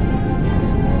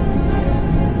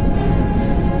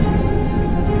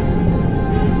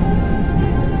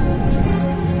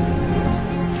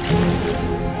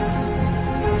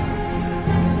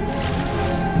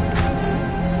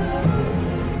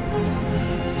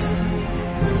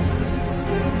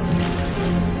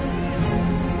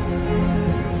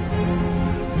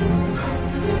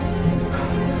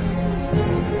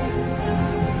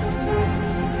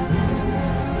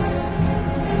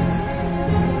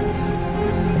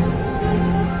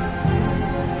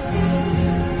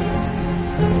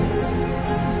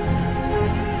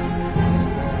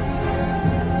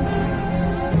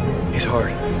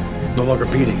 longer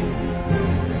beating.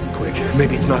 Quick,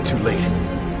 maybe it's not too late.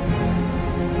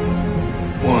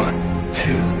 1,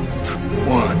 2,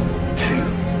 1, 2,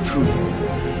 3.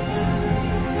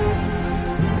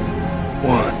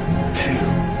 1, 2,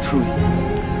 3.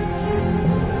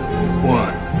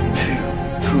 1, 2,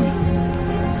 3.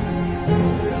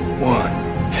 1,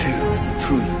 2,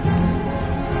 3.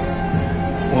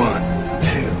 1, 2,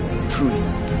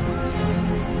 3.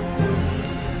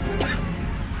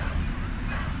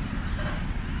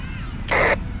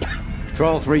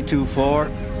 Patrol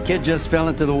 324. Kid just fell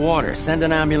into the water. Send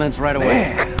an ambulance right away.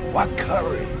 Man, what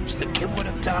courage. The kid would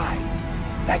have died.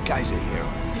 That guy's a hero.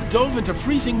 He dove into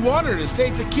freezing water to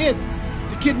save the kid.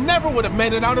 The kid never would have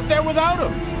made it out of there without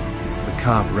him. The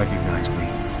cop recognized me.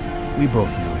 We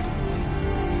both knew it.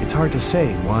 It's hard to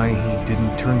say why he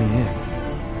didn't turn me in.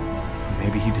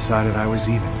 Maybe he decided I was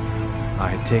even. I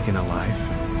had taken a life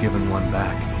and given one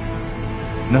back.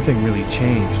 Nothing really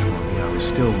changed for me. I was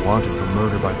still wanted for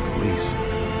murder by the police.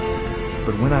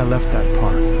 But when I left that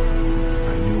park,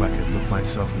 I knew I could look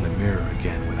myself in the mirror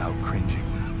again without cringing.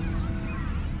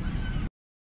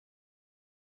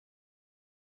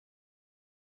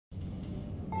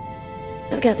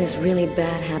 I've got this really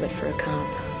bad habit for a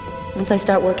cop. Once I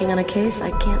start working on a case,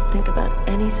 I can't think about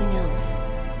anything else.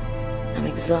 I'm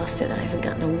exhausted. I haven't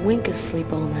gotten a wink of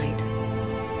sleep all night.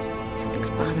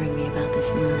 Something's bothering me about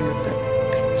this murder, but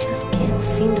I just can't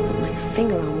seem to put my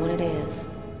finger on what it is.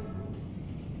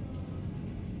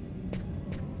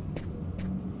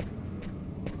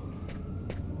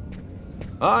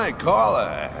 Hi,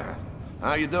 Carla.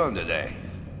 How you doing today?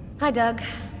 Hi, Doug.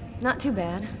 Not too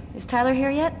bad. Is Tyler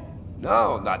here yet?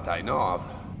 No, not I know of.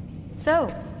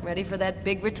 So, ready for that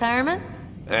big retirement?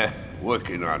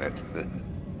 Working on it.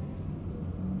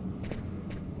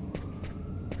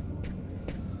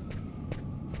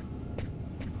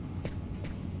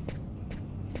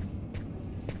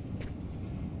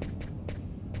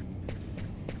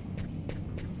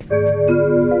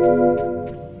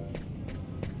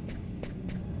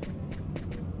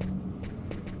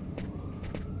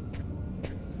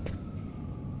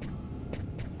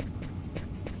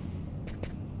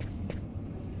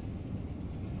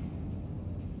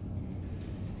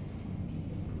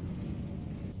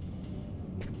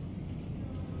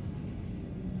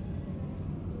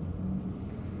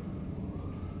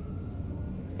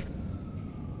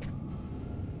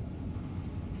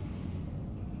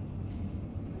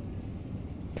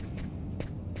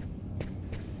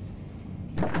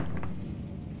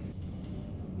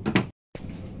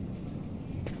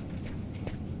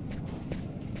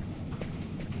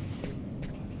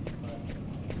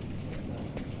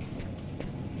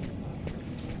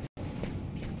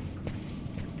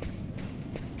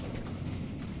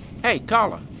 Hey,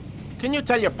 Carla, can you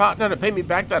tell your partner to pay me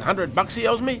back that $100 he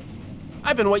owes me?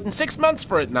 I've been waiting 6 months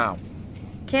for it now.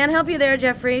 Can't help you there,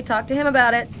 Jeffrey. Talk to him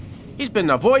about it. He's been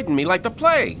avoiding me like the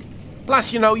plague.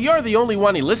 Plus, you know, you're the only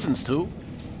one he listens to.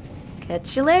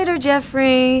 Catch you later,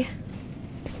 Jeffrey.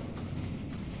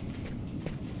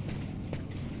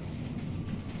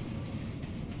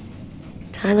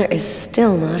 Tyler is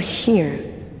still not here.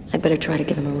 I'd better try to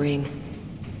give him a ring.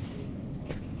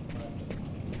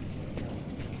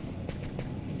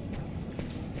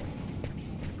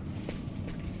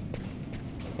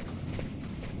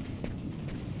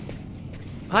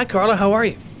 Hi, Carla. How are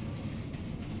you?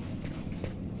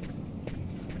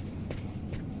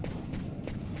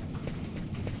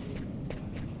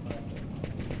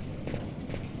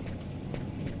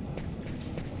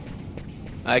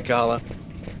 Hi, Carla.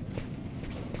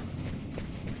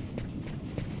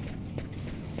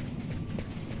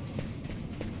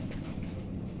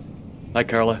 Hi,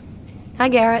 Carla. Hi,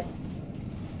 Garrett.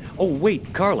 Oh,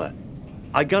 wait, Carla.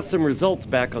 I got some results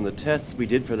back on the tests we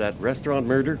did for that restaurant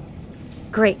murder.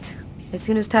 Great. As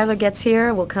soon as Tyler gets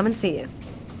here, we'll come and see you.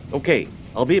 Okay,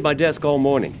 I'll be at my desk all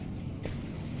morning.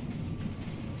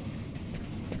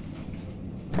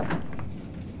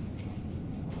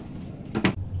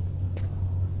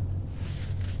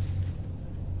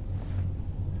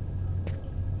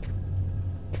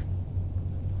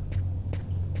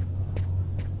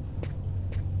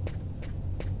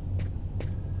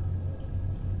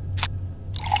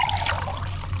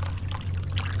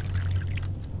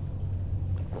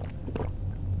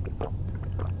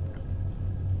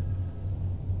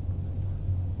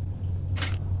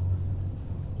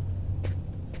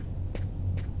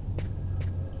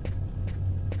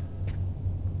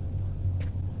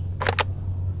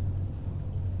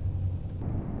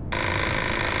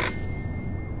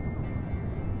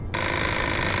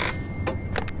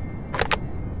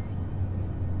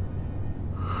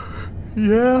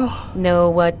 Yeah? Know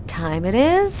what time it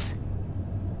is?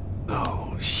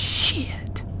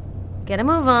 Get a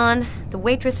move on. The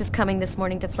waitress is coming this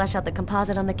morning to flesh out the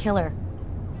composite on the killer.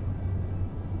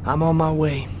 I'm on my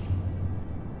way.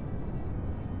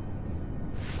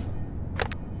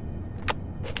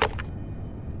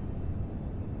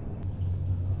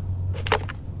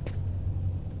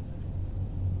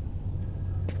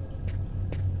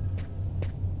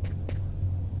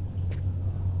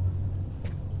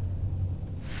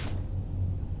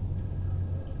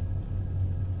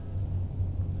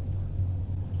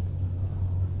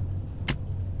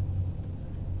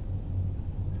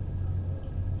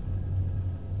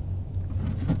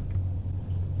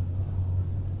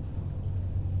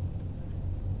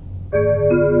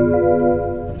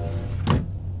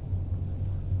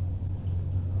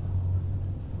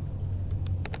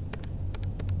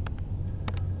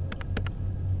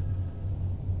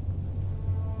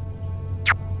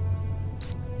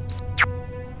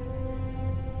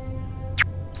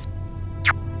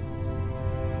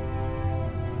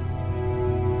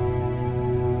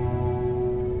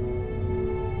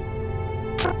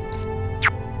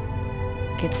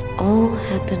 It's all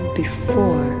happened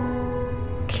before.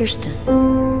 Kirsten.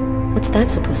 What's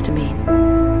that supposed to mean?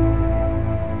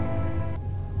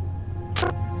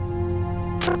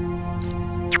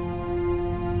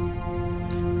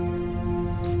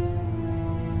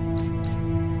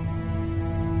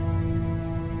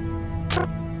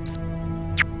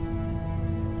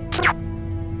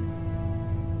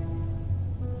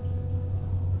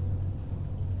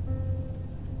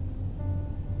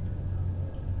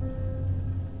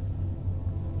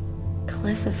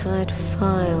 Classified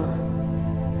file.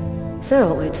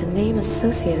 So, it's a name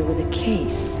associated with a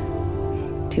case.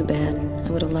 Too bad. I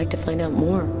would have liked to find out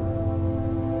more.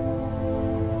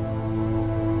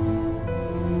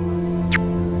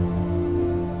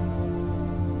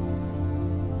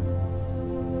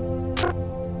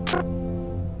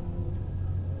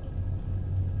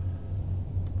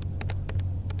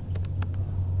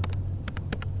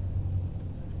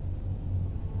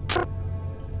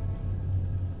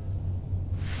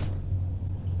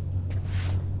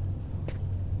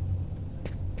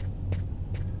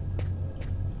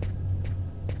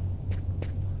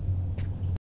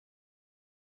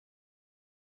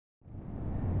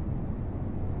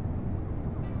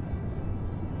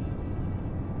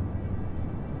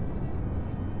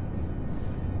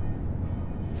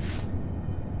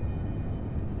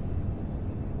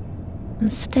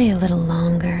 Stay a little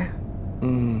longer.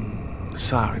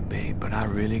 Sorry, babe, but I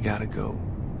really gotta go.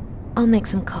 I'll make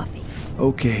some coffee.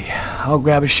 Okay, I'll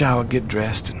grab a shower, get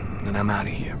dressed, and then I'm out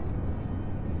of here.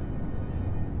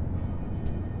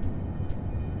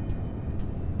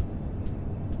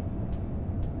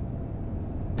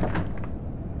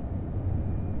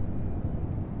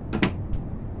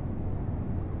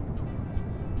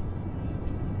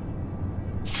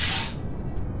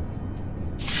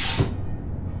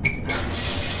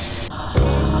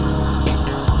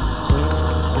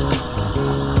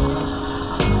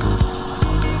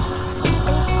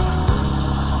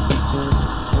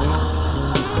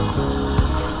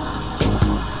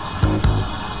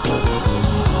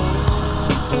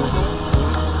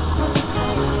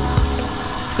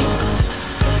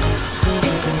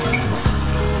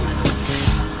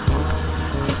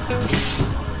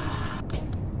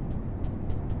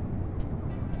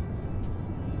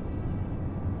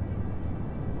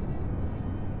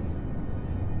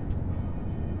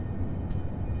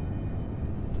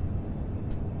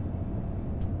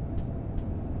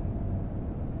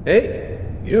 Hey,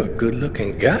 you're a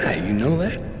good-looking guy, you know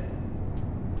that?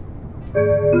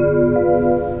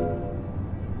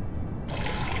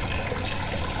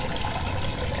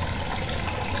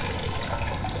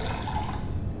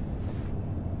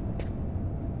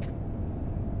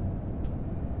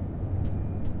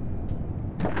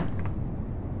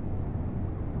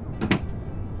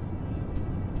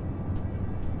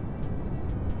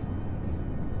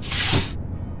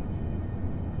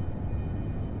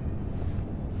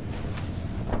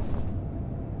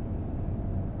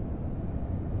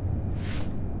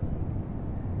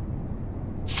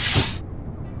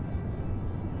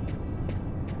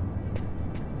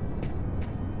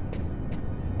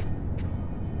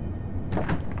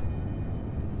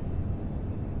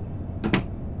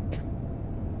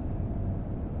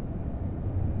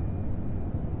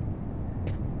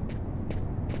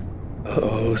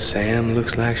 Uh-oh, Sam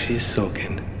looks like she's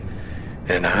sulking.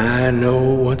 And I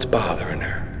know what's bothering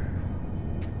her.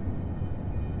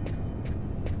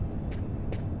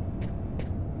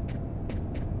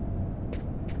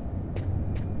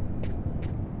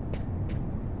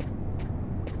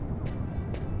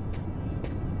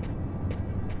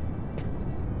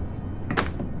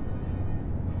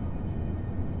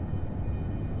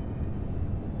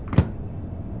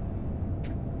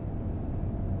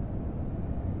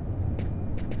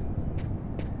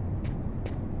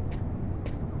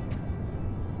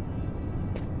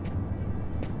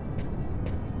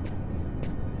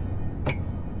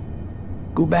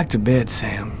 Go back to bed,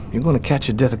 Sam. You're gonna catch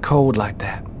a death of cold like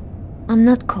that. I'm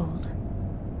not cold.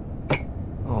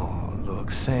 Oh, look,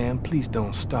 Sam, please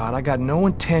don't start. I got no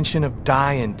intention of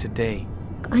dying today.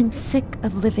 I'm sick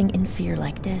of living in fear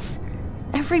like this.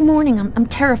 Every morning I'm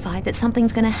terrified that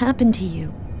something's gonna happen to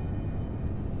you.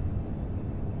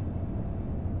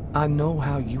 I know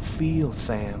how you feel,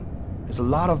 Sam. There's a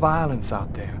lot of violence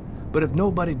out there. But if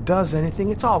nobody does anything,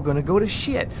 it's all gonna go to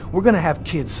shit. We're gonna have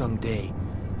kids someday.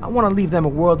 I want to leave them a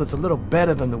world that's a little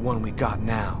better than the one we got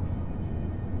now.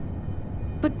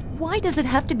 But why does it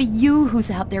have to be you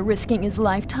who's out there risking his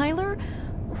life, Tyler?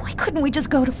 Why couldn't we just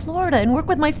go to Florida and work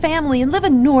with my family and live a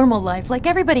normal life like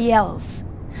everybody else?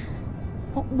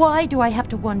 Why do I have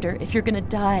to wonder if you're gonna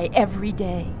die every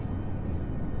day?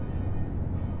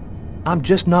 I'm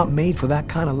just not made for that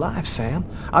kind of life, Sam.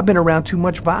 I've been around too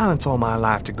much violence all my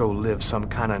life to go live some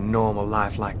kind of normal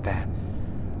life like that.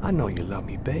 I know you love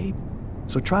me, babe.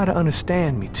 So try to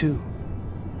understand me, too.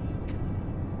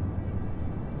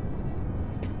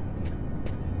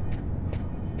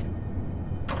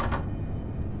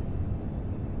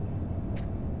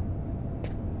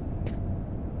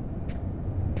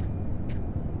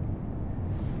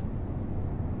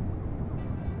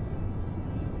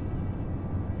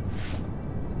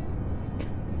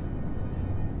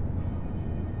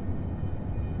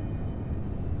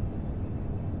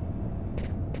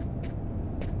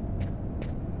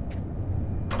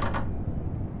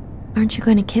 Aren't you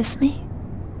going to kiss me?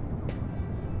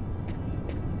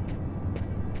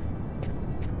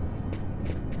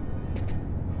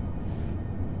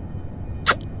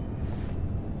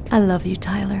 I love you,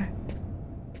 Tyler.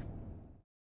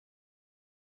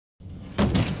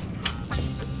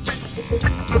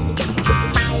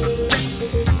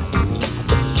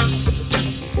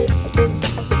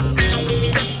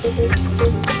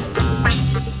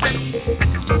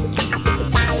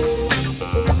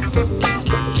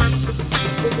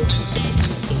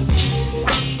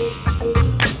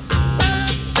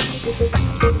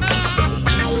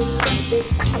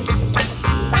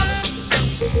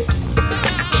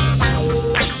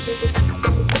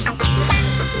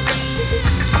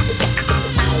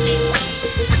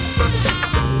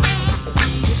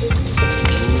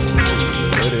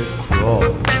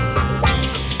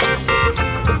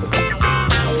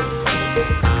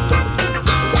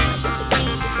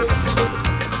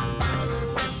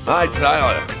 Hi,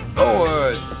 Tyler.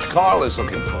 Carl is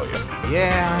looking for you.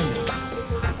 Yeah, I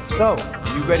know. So,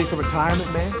 you ready for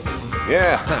retirement, man?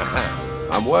 Yeah,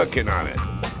 I'm working on it.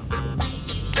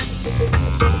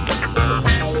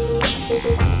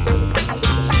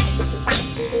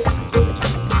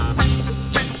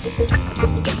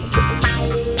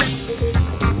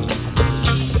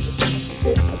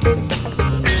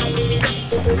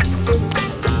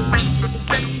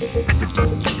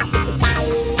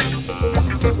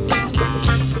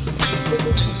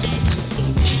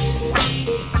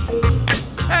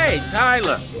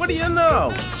 Tyler, what do you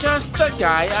know? Just the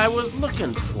guy I was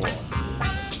looking for.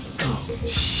 Oh,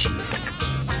 shit.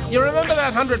 You remember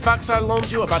that $100 I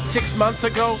loaned you about 6 months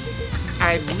ago?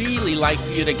 I'd really like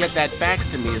for you to get that back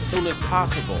to me as soon as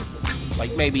possible.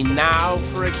 Like maybe now,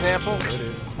 for example?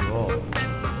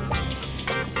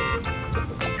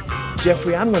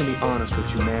 Jeffrey, I'm gonna be honest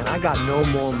with you, man. I got no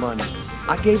more money.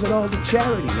 I gave it all to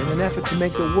charity in an effort to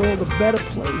make the world a better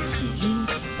place for you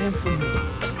and for me.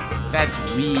 That's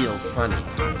real funny,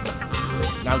 Tyler.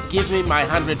 Now give me my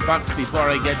 $100 before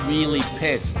I get really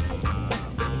pissed.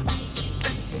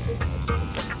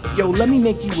 Yo, let me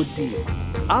make you a deal.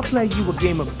 I'll play you a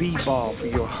game of b-ball for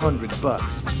your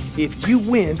 $100. If you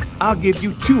win, I'll give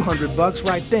you $200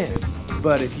 right then.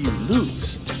 But if you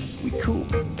lose, we cool.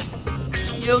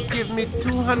 You'll give me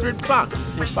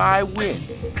 $200 if I win.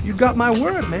 You got my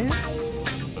word, man.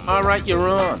 All right, you're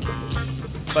on.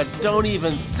 But don't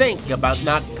even think about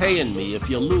not paying me if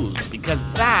you lose, because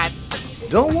that...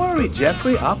 Don't worry,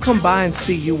 Jeffrey. I'll come by and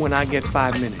see you when I get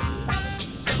 5 minutes.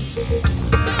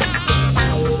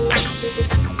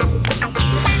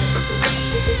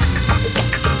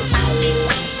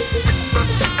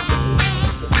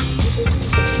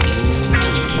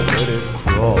 Let it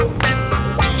crawl.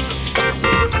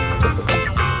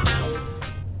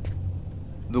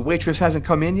 The waitress hasn't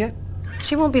come in yet?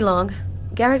 She won't be long.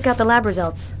 Garrett got the lab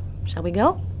results. Shall we go?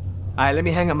 All right, let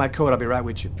me hang up my coat. I'll be right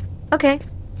with you. Okay.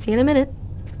 See you in a minute.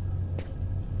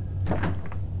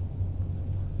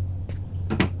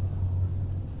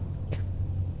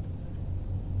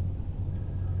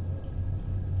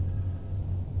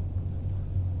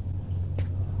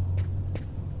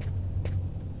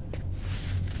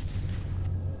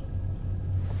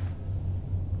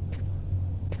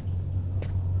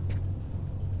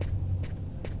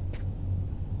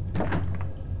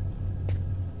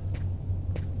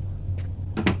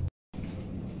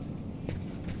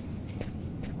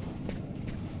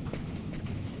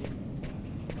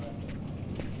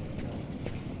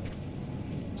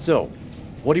 So,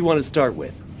 what do you want to start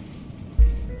with?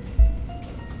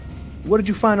 What did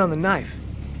you find on the knife?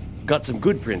 Got some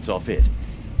good prints off it.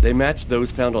 They matched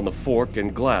those found on the fork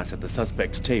and glass at the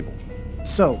suspect's table.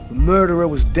 So, the murderer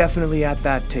was definitely at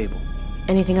that table.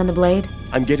 Anything on the blade?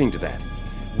 I'm getting to that.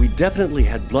 We definitely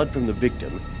had blood from the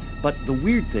victim, but the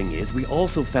weird thing is we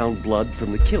also found blood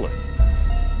from the killer.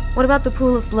 What about the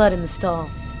pool of blood in the stall?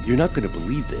 You're not going to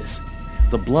believe this.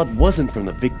 The blood wasn't from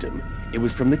the victim. It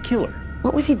was from the killer.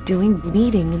 What was he doing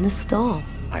bleeding in the stall?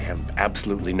 I have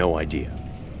absolutely no idea.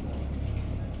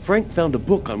 Frank found a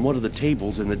book on one of the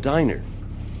tables in the diner.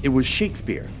 It was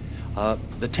Shakespeare.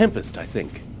 The Tempest, I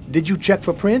think. Did you check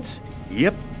for prints?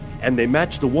 Yep, and they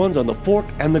matched the ones on the fork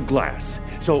and the glass.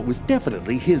 So it was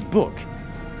definitely his book.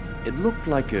 It looked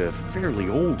like a fairly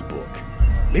old book.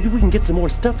 Maybe we can get some more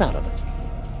stuff out of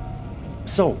it.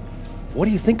 So, what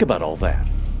do you think about all that?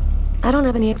 I don't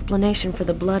have any explanation for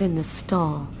the blood in the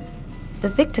stall. The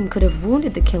victim could have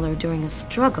wounded the killer during a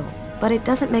struggle, but it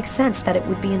doesn't make sense that it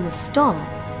would be in the stall.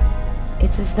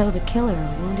 It's as though the killer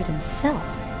wounded himself.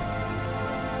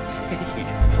 Hey,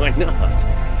 why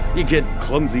not? You get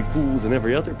clumsy fools in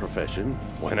every other profession.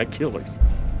 Why not killers?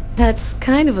 That's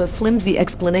kind of a flimsy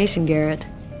explanation, Garrett.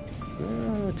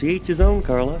 To each his own,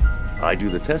 Carla. I do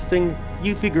the testing,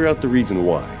 you figure out the reason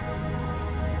why.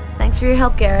 Thanks for your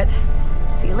help, Garrett.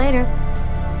 See you later.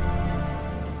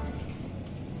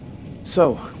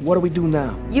 So, what do we do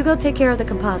now? You go take care of the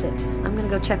composite. I'm gonna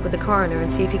go check with the coroner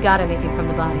and see if he got anything from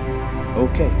the body.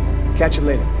 Okay. Catch you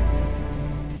later.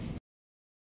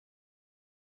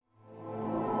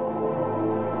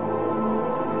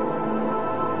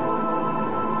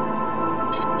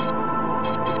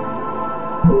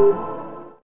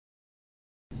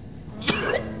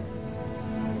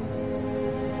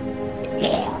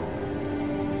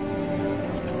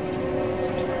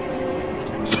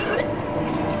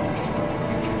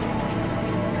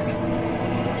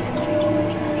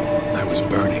 I was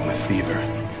burning with fever.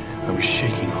 I was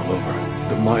shaking all over.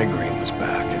 The migraine was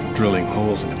back and drilling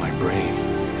holes into my brain.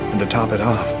 And to top it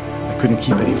off, I couldn't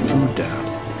keep any food down.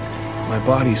 My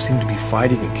body seemed to be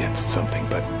fighting against something,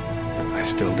 but I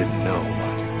still didn't know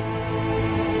what.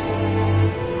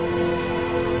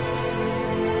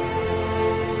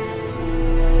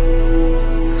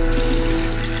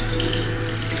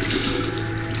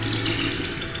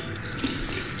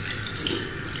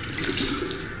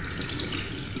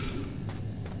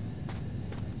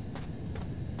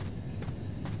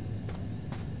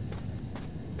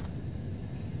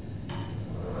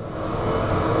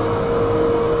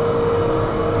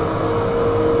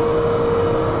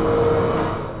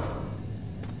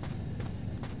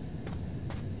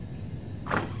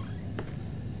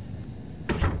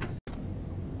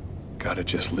 Gotta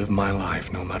just live my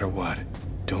life no matter what.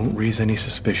 Don't raise any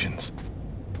suspicions.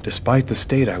 Despite the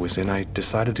state I was in, I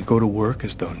decided to go to work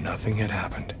as though nothing had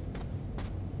happened.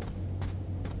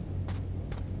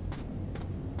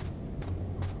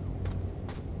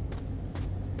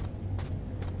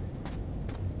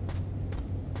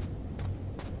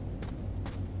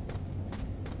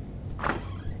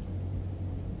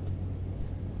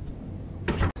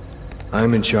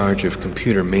 I'm in charge of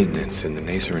computer maintenance in the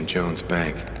Nacer and Jones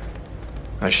Bank.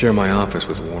 I share my office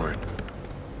with Warren.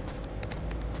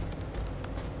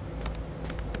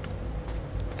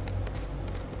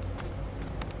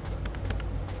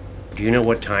 Do you know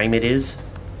what time it is?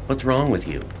 What's wrong with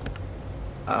you?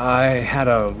 I had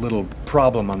a little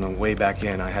problem on the way back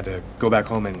in. I had to go back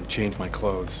home and change my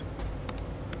clothes.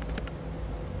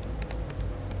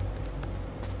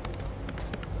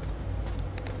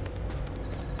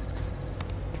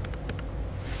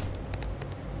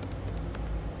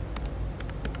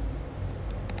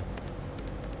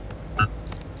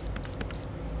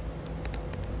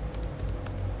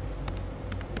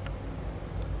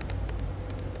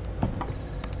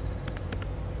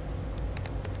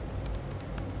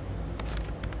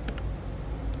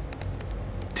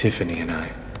 Tiffany and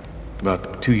I.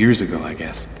 About 2 years ago, I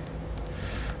guess.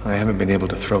 I haven't been able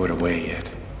to throw it away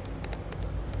yet.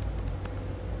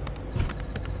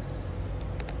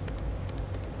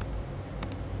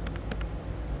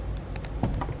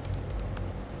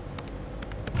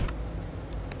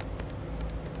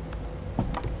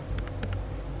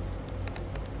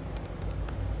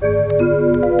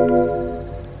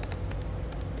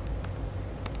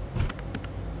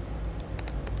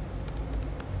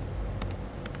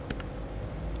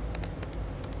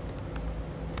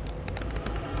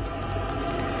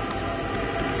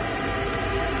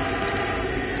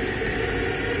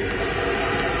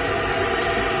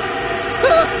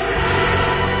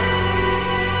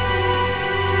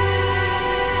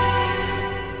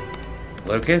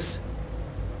 Lucas?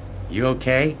 You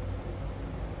okay?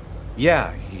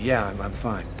 Yeah, I'm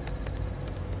fine.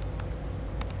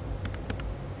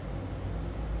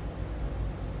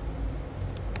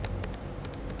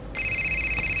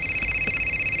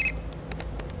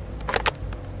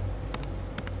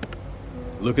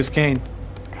 Lucas Kane.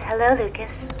 Hello,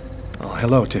 Lucas. Oh,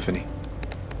 hello, Tiffany.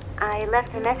 I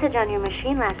left a message on your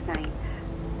machine last night.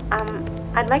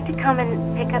 I'd like to come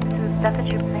and pick up some stuff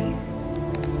at your place.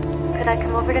 Could I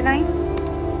come over tonight?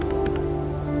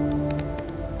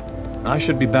 I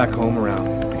should be back home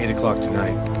around 8 o'clock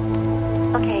tonight.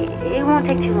 Okay, it won't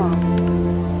take too long.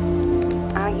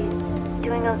 Are you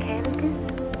doing okay, Lucas?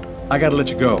 I gotta let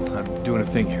you go. I'm doing a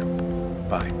thing here.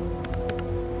 Bye.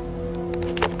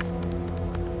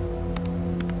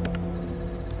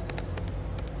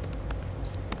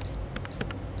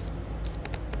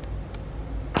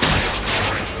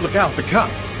 Look out, the cop!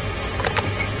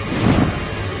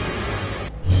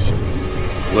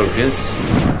 Lucas,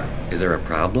 is there a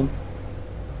problem?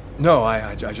 No,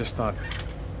 I just thought...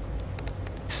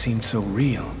 It seemed so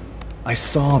real. I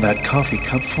saw that coffee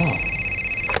cup fall.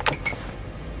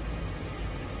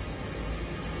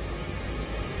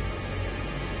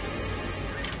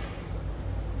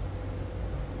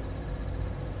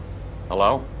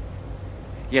 Hello?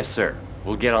 Yes, sir.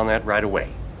 We'll get on that right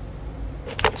away.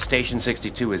 Station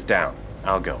 62 is down.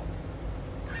 I'll go.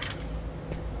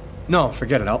 No,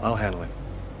 forget it. I'll handle it.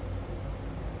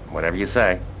 Whatever you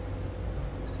say.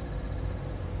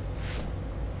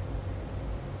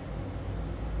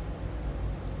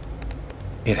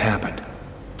 It happened.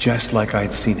 Just like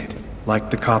I'd seen it. Like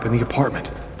the cop in the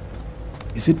apartment.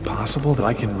 Is it possible that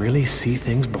I can really see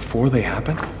things before they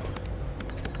happen?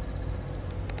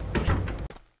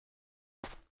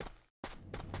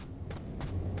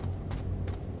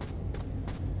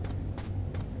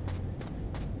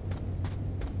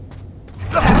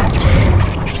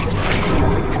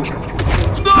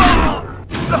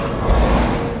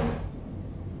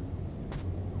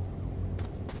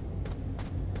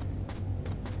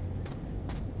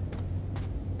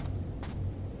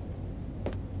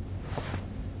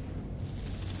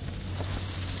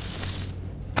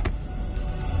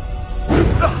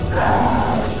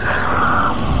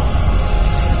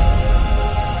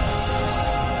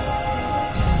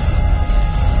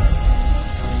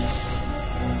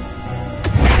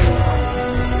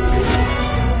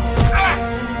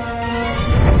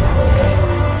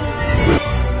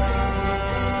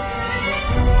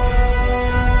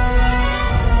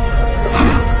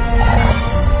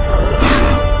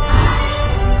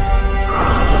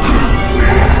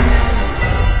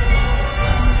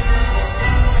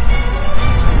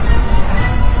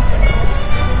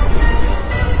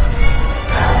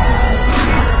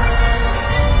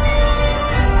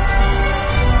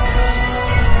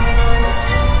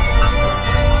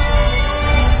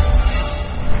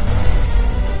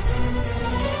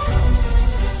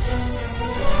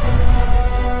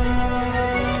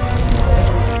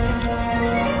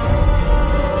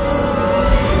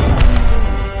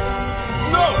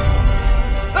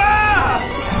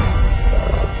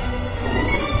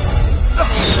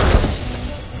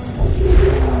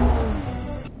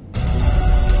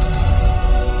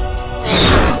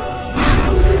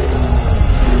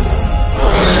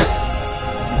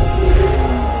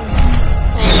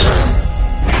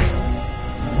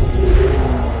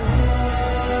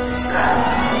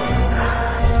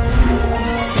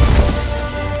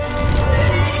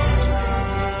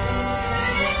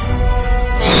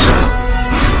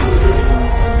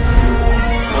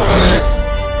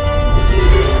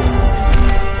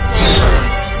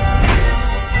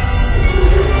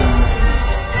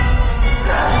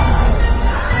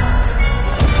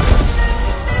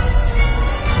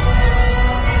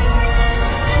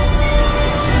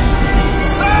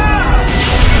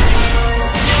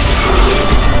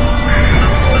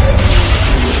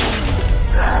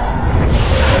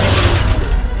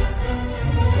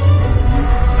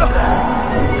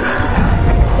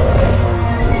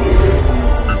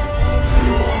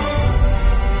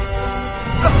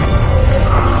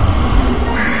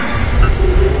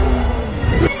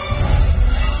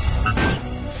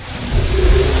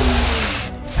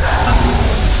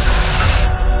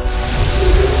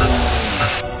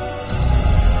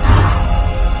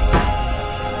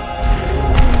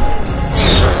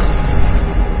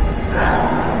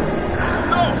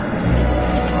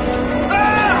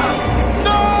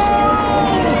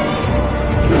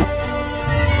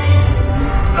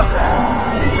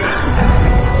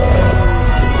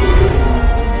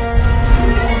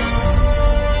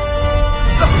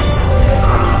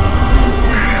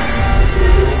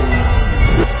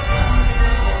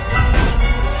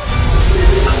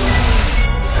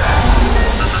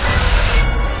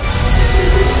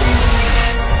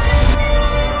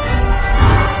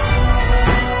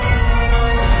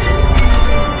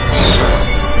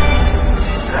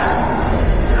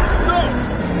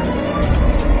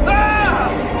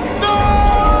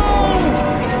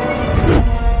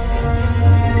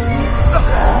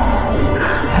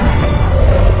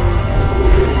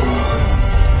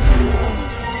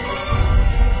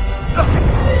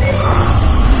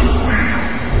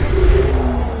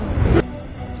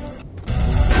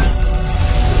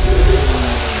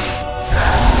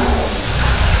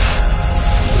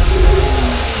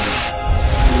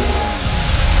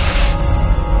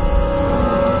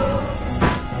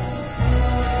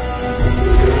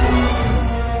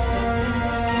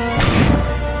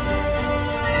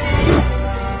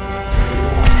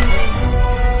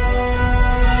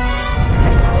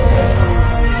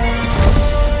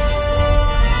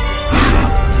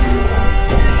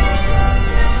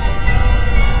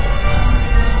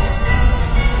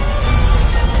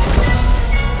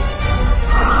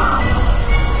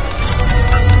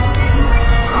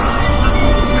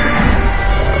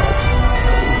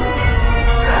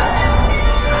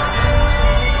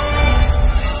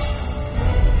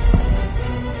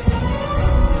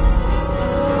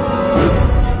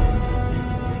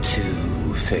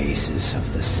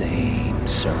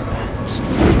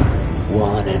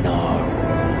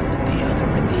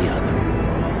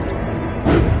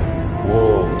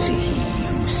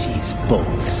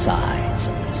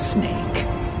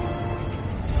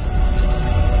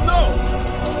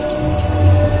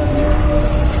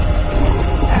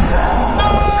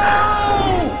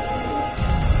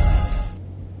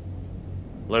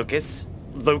 Lucas?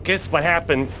 Lucas, what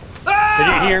happened? Did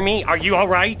you hear me? Are you all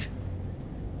right?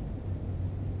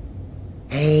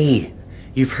 Hey,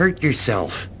 you've hurt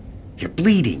yourself. You're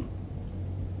bleeding.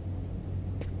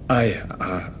 I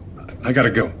gotta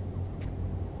go.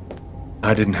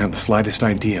 I didn't have the slightest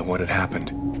idea what had happened.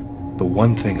 The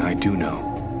one thing I do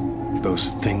know, those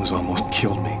things almost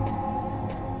killed me.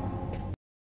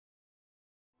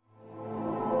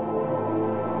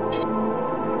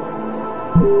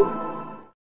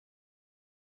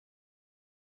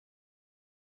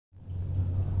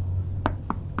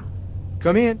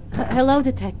 Come in. Hello,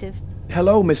 Detective.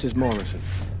 Hello, Mrs. Morrison.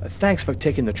 Thanks for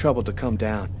taking the trouble to come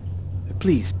down.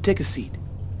 Please, take a seat.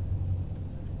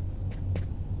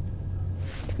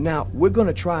 Now, we're going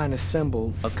to try and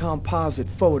assemble a composite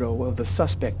photo of the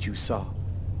suspect you saw.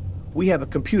 We have a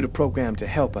computer program to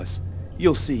help us.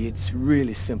 You'll see, it's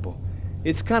really simple.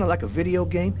 It's kind of like a video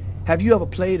game. Have you ever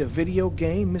played a video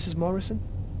game, Mrs. Morrison?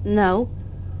 No.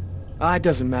 It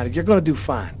doesn't matter. You're going to do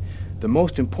fine. The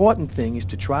most important thing is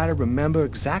to try to remember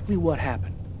exactly what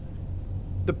happened.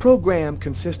 The program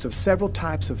consists of several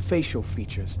types of facial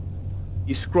features.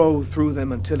 You scroll through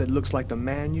them until it looks like the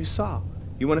man you saw.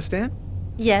 You understand?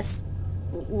 Yes.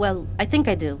 Well, I think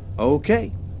I do.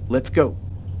 Okay, let's go.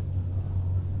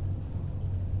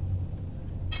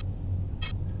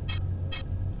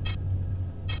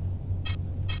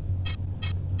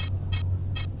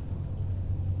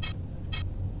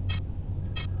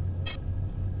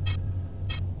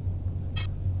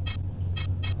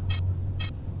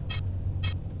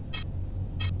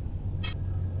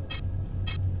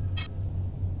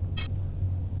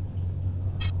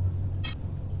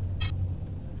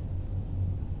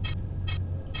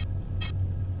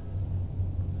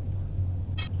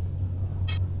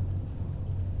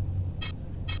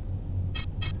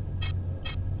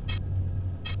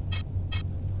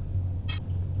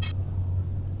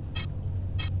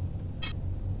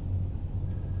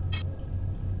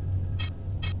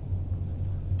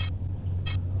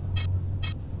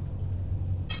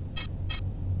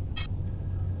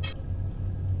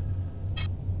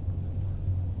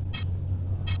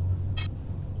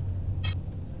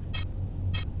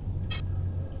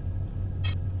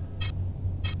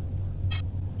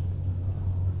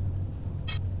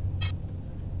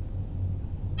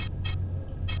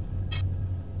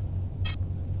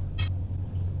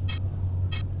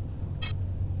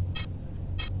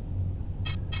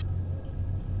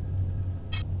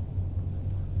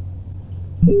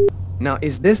 Now,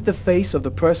 is this the face of the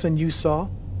person you saw?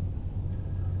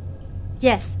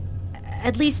 Yes.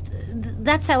 At least,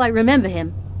 that's how I remember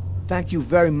him. Thank you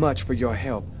very much for your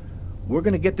help. We're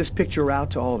going to get this picture out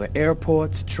to all the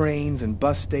airports, trains, and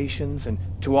bus stations, and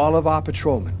to all of our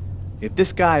patrolmen. If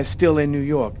this guy is still in New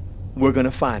York, we're going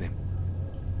to find him.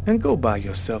 And go buy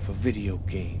yourself a video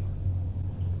game.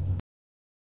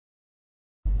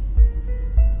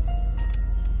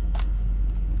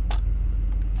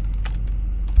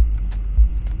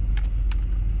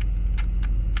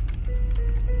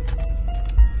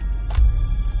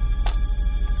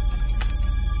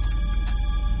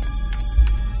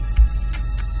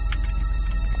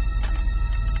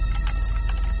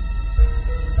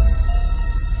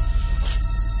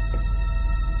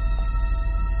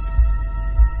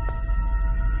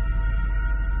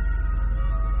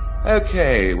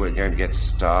 Okay, we're going to get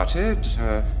started.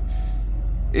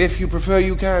 If you prefer,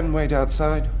 you can wait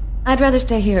outside. I'd rather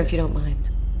stay here if you don't mind.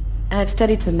 I've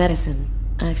studied some medicine.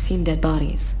 I've seen dead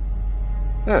bodies.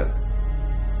 Oh.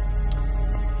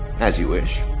 As you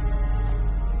wish.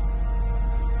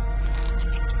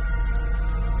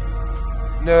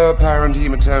 No apparent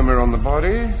hematoma on the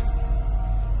body.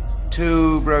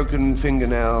 2 broken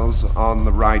fingernails on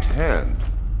the right hand.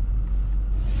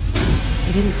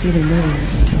 He didn't see the murder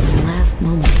until the last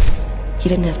moment. He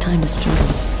didn't have time to struggle.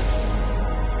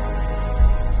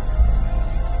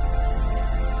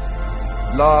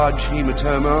 Large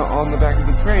hematoma on the back of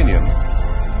the cranium.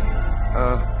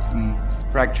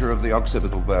 Fracture of the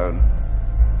occipital bone.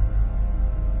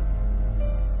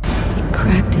 He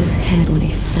cracked his head when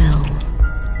he fell.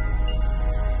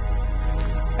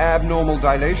 Abnormal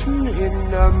dilation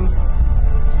in,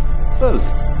 both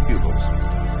pupils.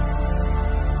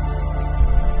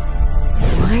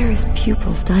 Why are his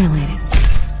pupils dilated?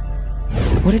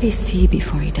 What did he see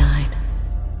before he died?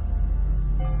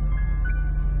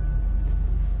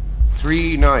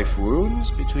 3 knife wounds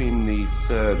between the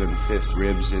 3rd and 5th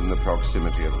ribs in the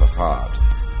proximity of the heart.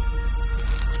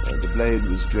 The blade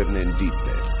was driven in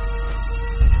deeply.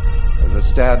 The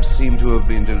stabs seem to have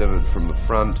been delivered from the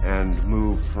front and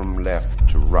moved from left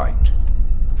to right.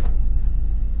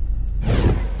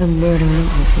 The murderer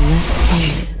was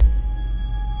left-handed.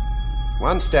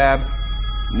 One stab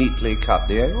neatly cut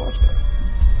the aorta,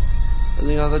 and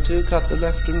the other two cut the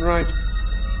left and right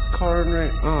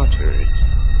coronary arteries.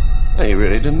 He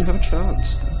really didn't have a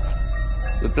chance.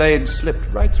 The blade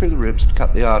slipped right through the ribs to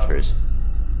cut the arteries.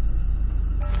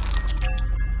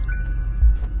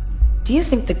 Do you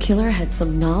think the killer had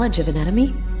some knowledge of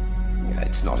anatomy?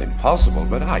 It's not impossible,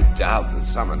 but I doubt that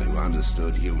someone who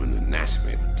understood human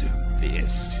anatomy would do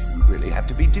this. You really have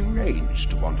to be deranged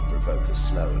to want to provoke a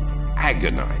slow and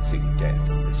agonizing death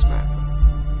in this manner.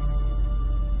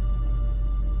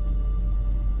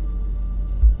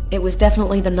 It was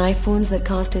definitely the knife wounds that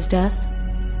caused his death?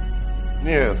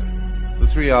 Yes. The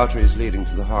 3 arteries leading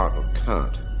to the heart were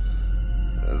cut.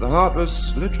 The heart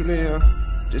was literally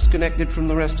disconnected from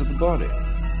the rest of the body.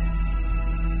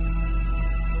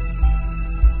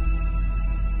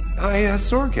 I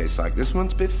saw a case like this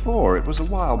once before. It was a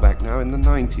while back now, in the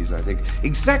 90s, I think.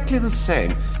 Exactly the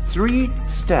same. 3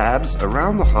 stabs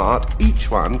around the heart, each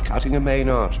one cutting a main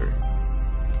artery.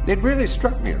 It really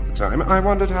struck me at the time. I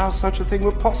wondered how such a thing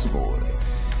were possible.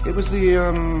 It was the,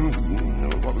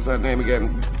 what was that name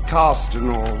again? Karsten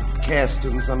or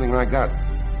Kirsten, something like that.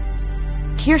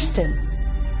 Kirsten?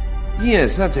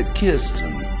 Yes, that's it,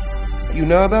 Kirsten. You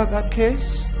know about that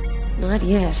case? Not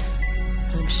yet.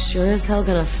 I'm sure as hell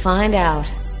gonna find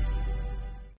out.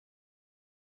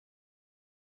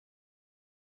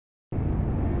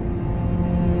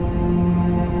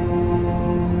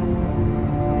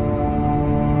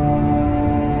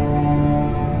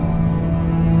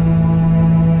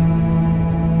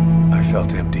 I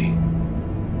felt empty.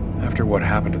 After what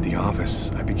happened at the office,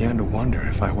 I began to wonder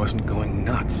if I wasn't going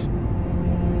nuts.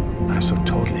 I'm so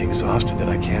totally exhausted that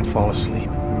I can't fall asleep.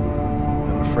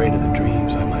 I'm afraid of the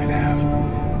dreams I might have.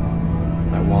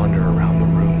 I wander around the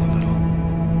room a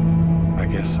little. I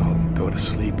guess I'll go to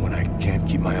sleep when I can't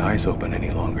keep my eyes open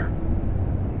any longer.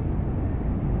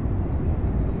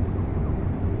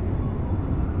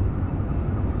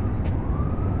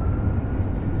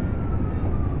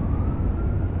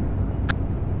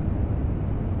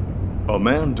 A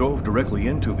man dove directly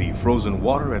into the frozen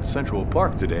water at Central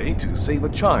Park today to save a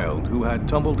child who had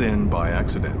tumbled in by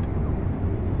accident.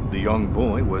 The young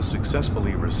boy was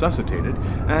successfully resuscitated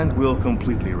and will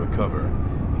completely recover.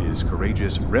 His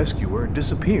courageous rescuer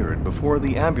disappeared before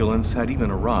the ambulance had even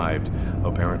arrived,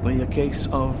 apparently a case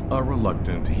of a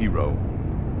reluctant hero.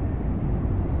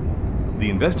 The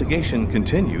investigation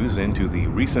continues into the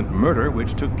recent murder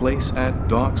which took place at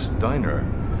Doc's Diner.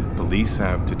 Police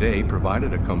have today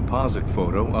provided a composite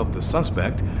photo of the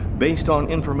suspect based on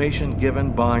information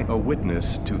given by a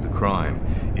witness to the crime.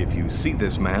 If you see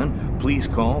this man, please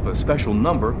call the special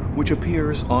number which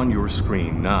appears on your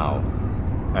screen now.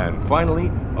 And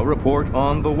finally, a report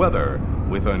on the weather,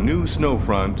 with a new snow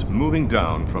front moving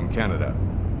down from Canada.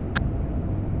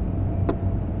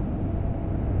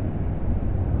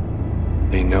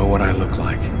 They know what I look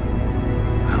like.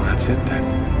 Well, that's it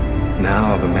then.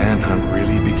 Now the manhunt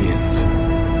really begins.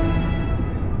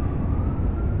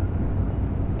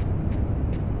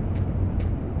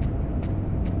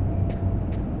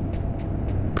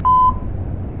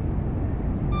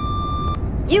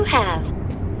 You have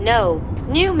no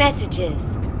new messages.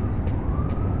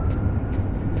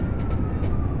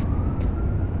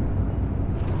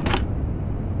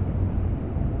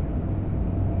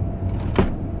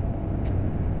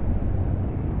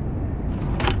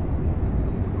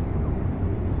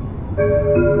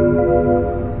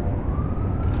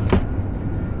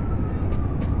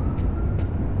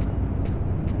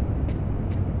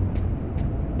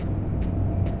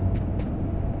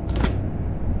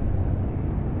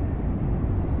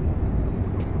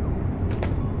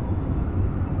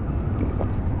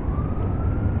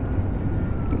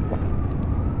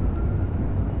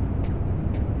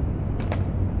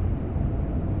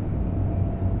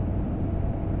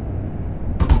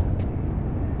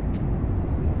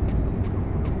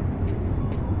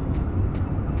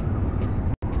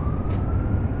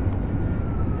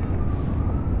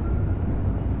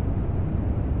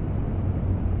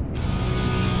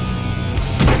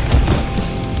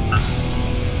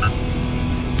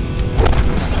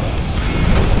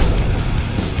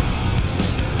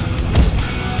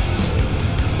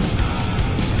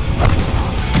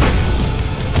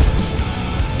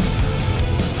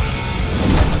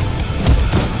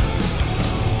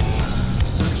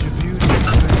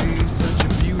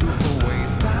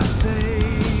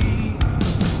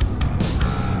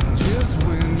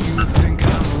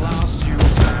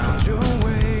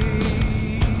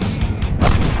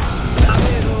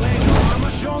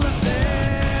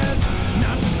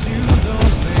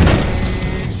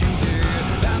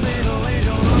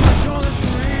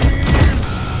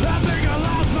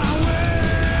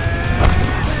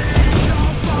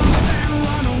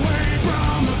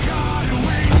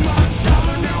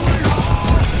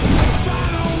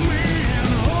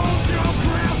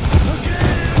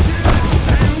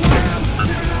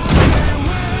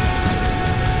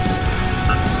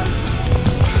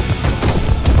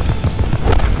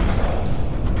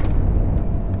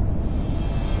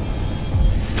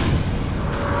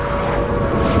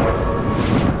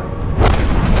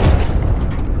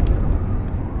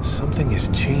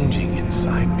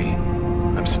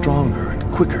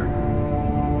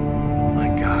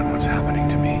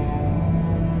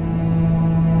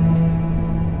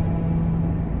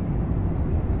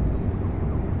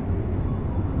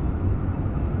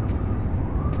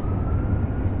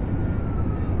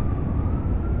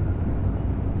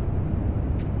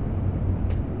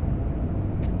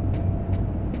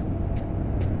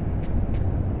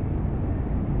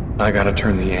 I gotta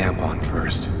turn the amp on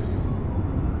first.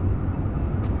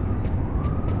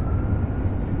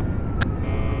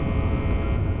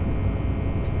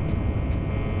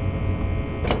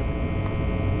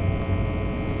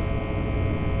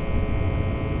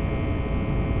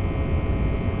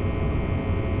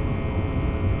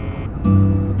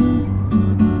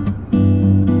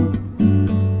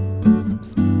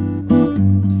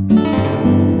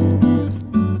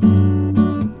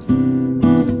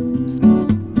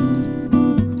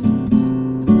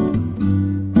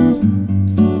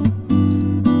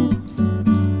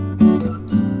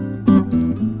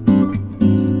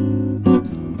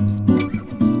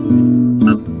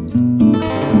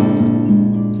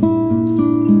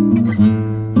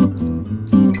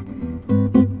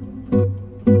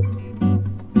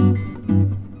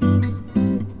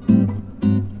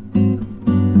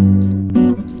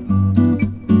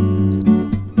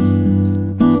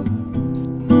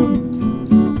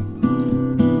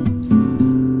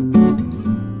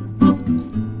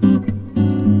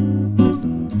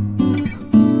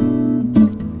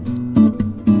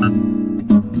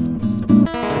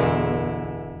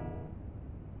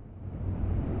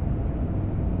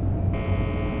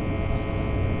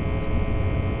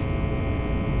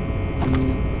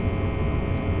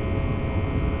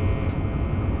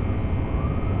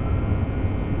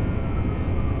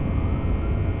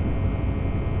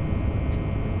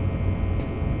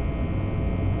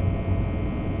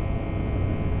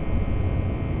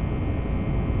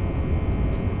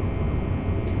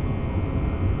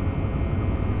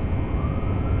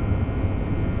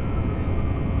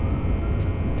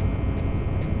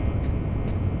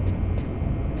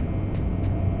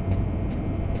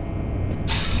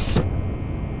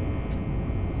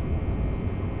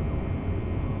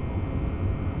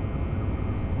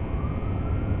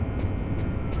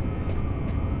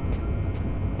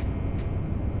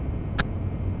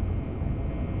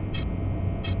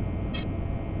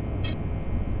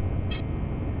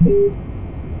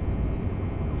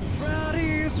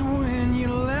 Friday's when you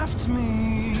left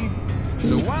me,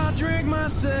 so I drank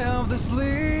myself to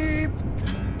sleep.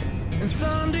 And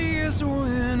Sunday is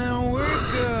when I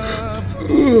wake up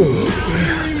to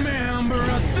remember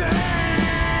a thing.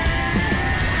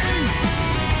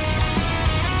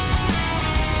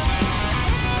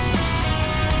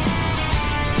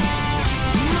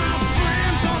 My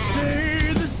friends all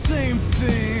say the same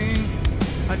thing.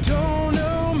 I don't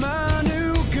know my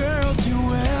new girl too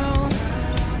well,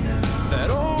 that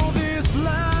all this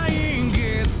lying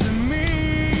gets to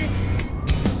me,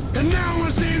 and no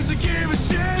one seems to give a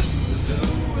shit.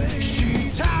 She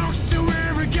talks to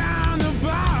every guy in the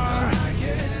bar.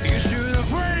 You should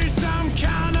have raised some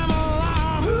kind of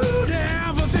alarm. Who'd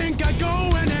ever think I'd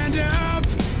go and end up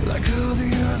like all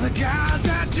the other guys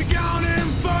that you gone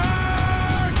and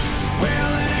fucked?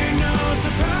 Well, it ain't no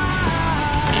surprise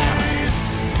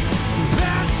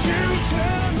that you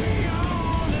turn me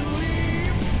on and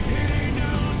leave. It ain't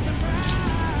no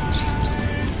surprise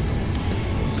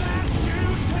that you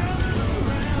turn it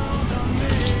around on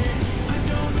me. I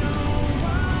don't know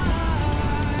why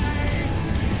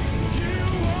you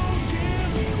won't give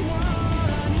me what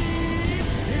I need.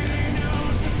 It ain't no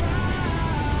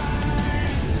surprise,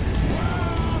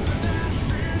 whoa, that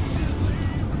bitch is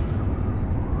leaving.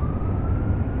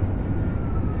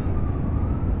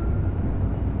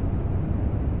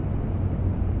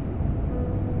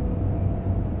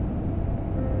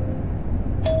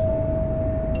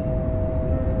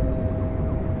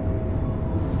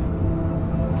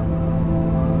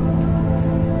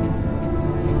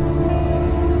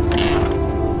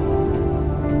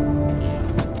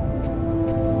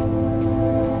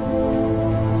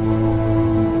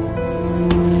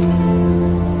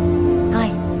 Hi.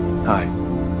 Hi.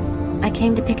 I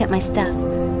came to pick up my stuff.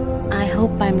 I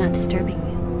hope I'm not disturbing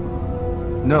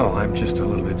you. No, I'm just a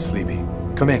little bit sleepy.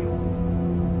 Come in.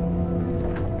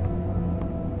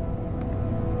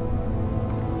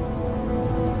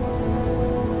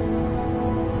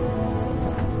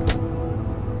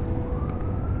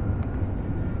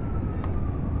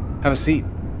 Have a seat.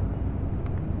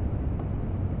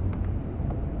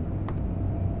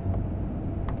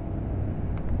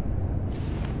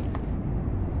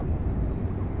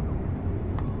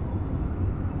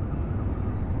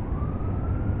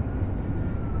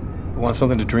 Want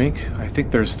something to drink? I think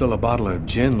there's still a bottle of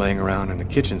gin laying around in the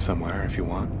kitchen somewhere if you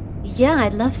want. Yeah,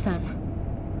 I'd love some.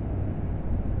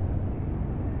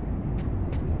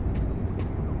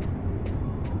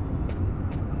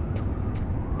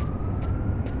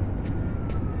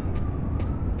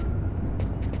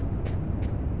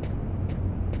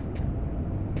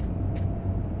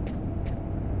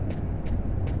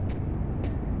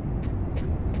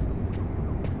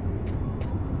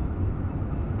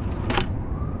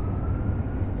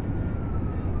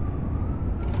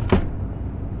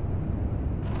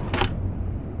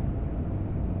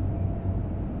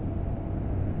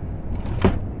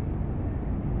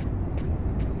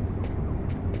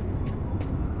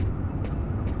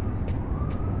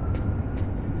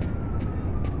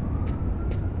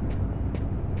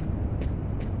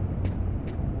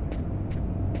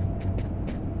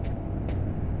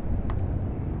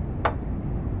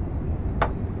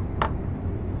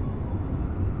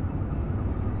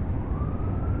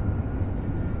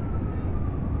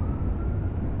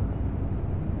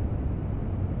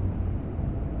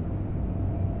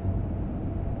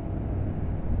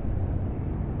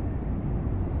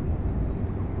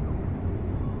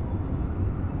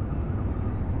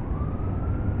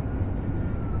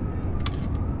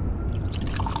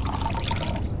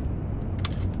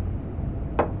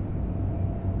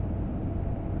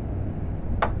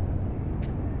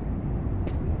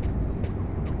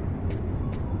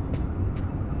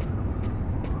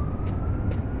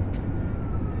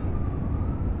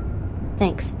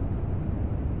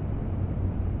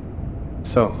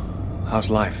 So, how's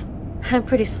life? I'm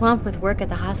pretty swamped with work at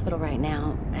the hospital right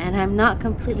now, and I'm not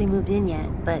completely moved in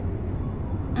yet, but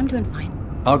I'm doing fine.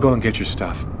 I'll go and get your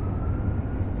stuff.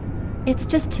 It's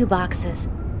just 2 boxes.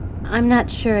 I'm not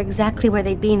sure exactly where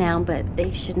they'd be now, but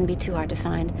they shouldn't be too hard to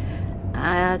find.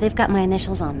 They've got my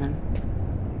initials on them.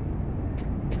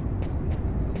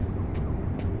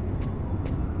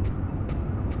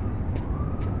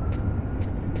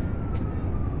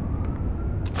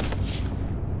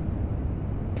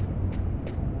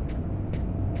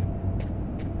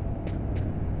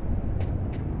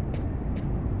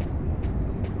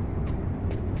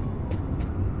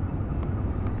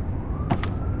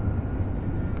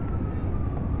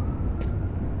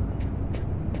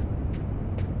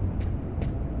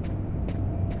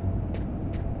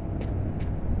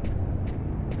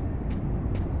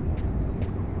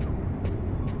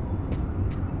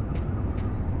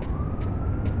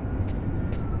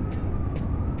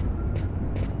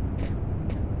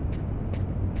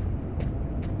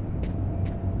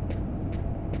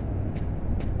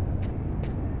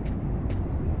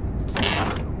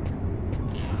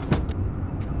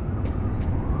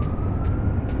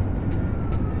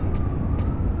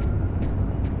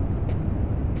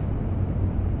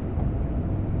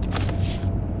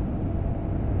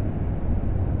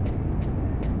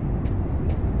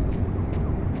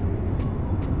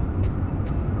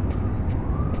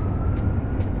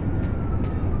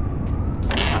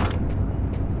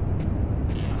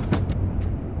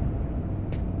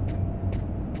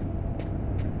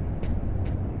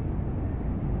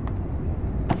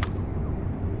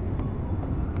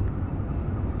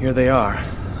 Here they are.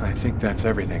 I think that's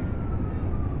everything.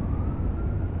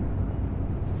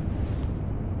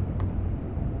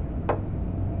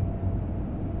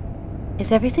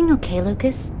 Is everything okay,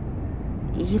 Lucas?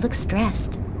 You look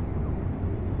stressed.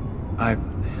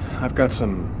 I've got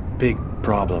some big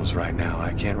problems right now.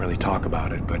 I can't really talk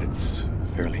about it, but it's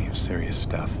fairly serious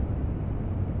stuff.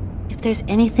 If there's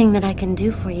anything that I can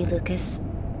do for you, Lucas...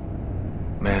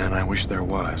 Man, I wish there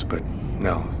was, but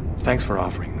no. Thanks for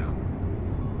offering, though.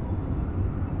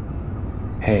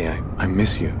 Hey, I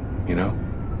miss you, you know?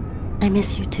 I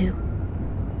miss you too.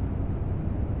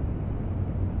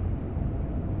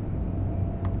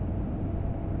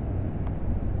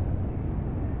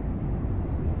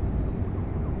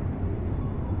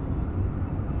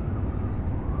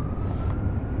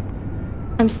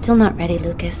 I'm still not ready,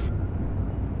 Lucas.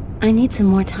 I need some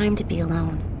more time to be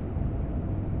alone.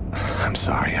 I'm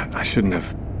sorry, I shouldn't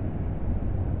have...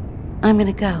 I'm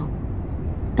gonna go.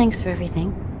 Thanks for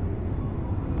everything.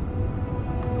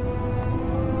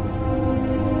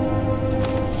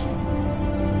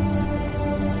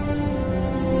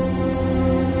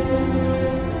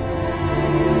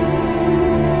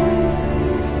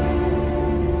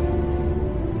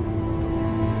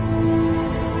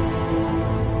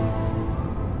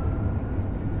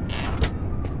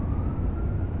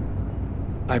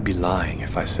 I'd be lying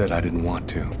if I said I didn't want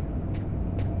to.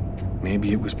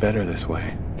 Maybe it was better this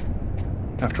way.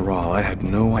 After all, I had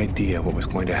no idea what was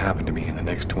going to happen to me in the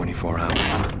next 24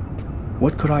 hours.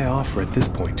 What could I offer at this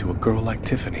point to a girl like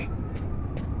Tiffany?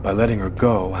 By letting her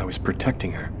go, I was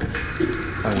protecting her.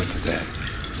 I went to bed.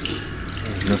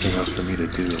 There was nothing else for me to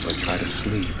do but try to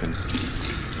sleep and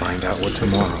find out what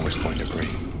tomorrow was going to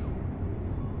bring.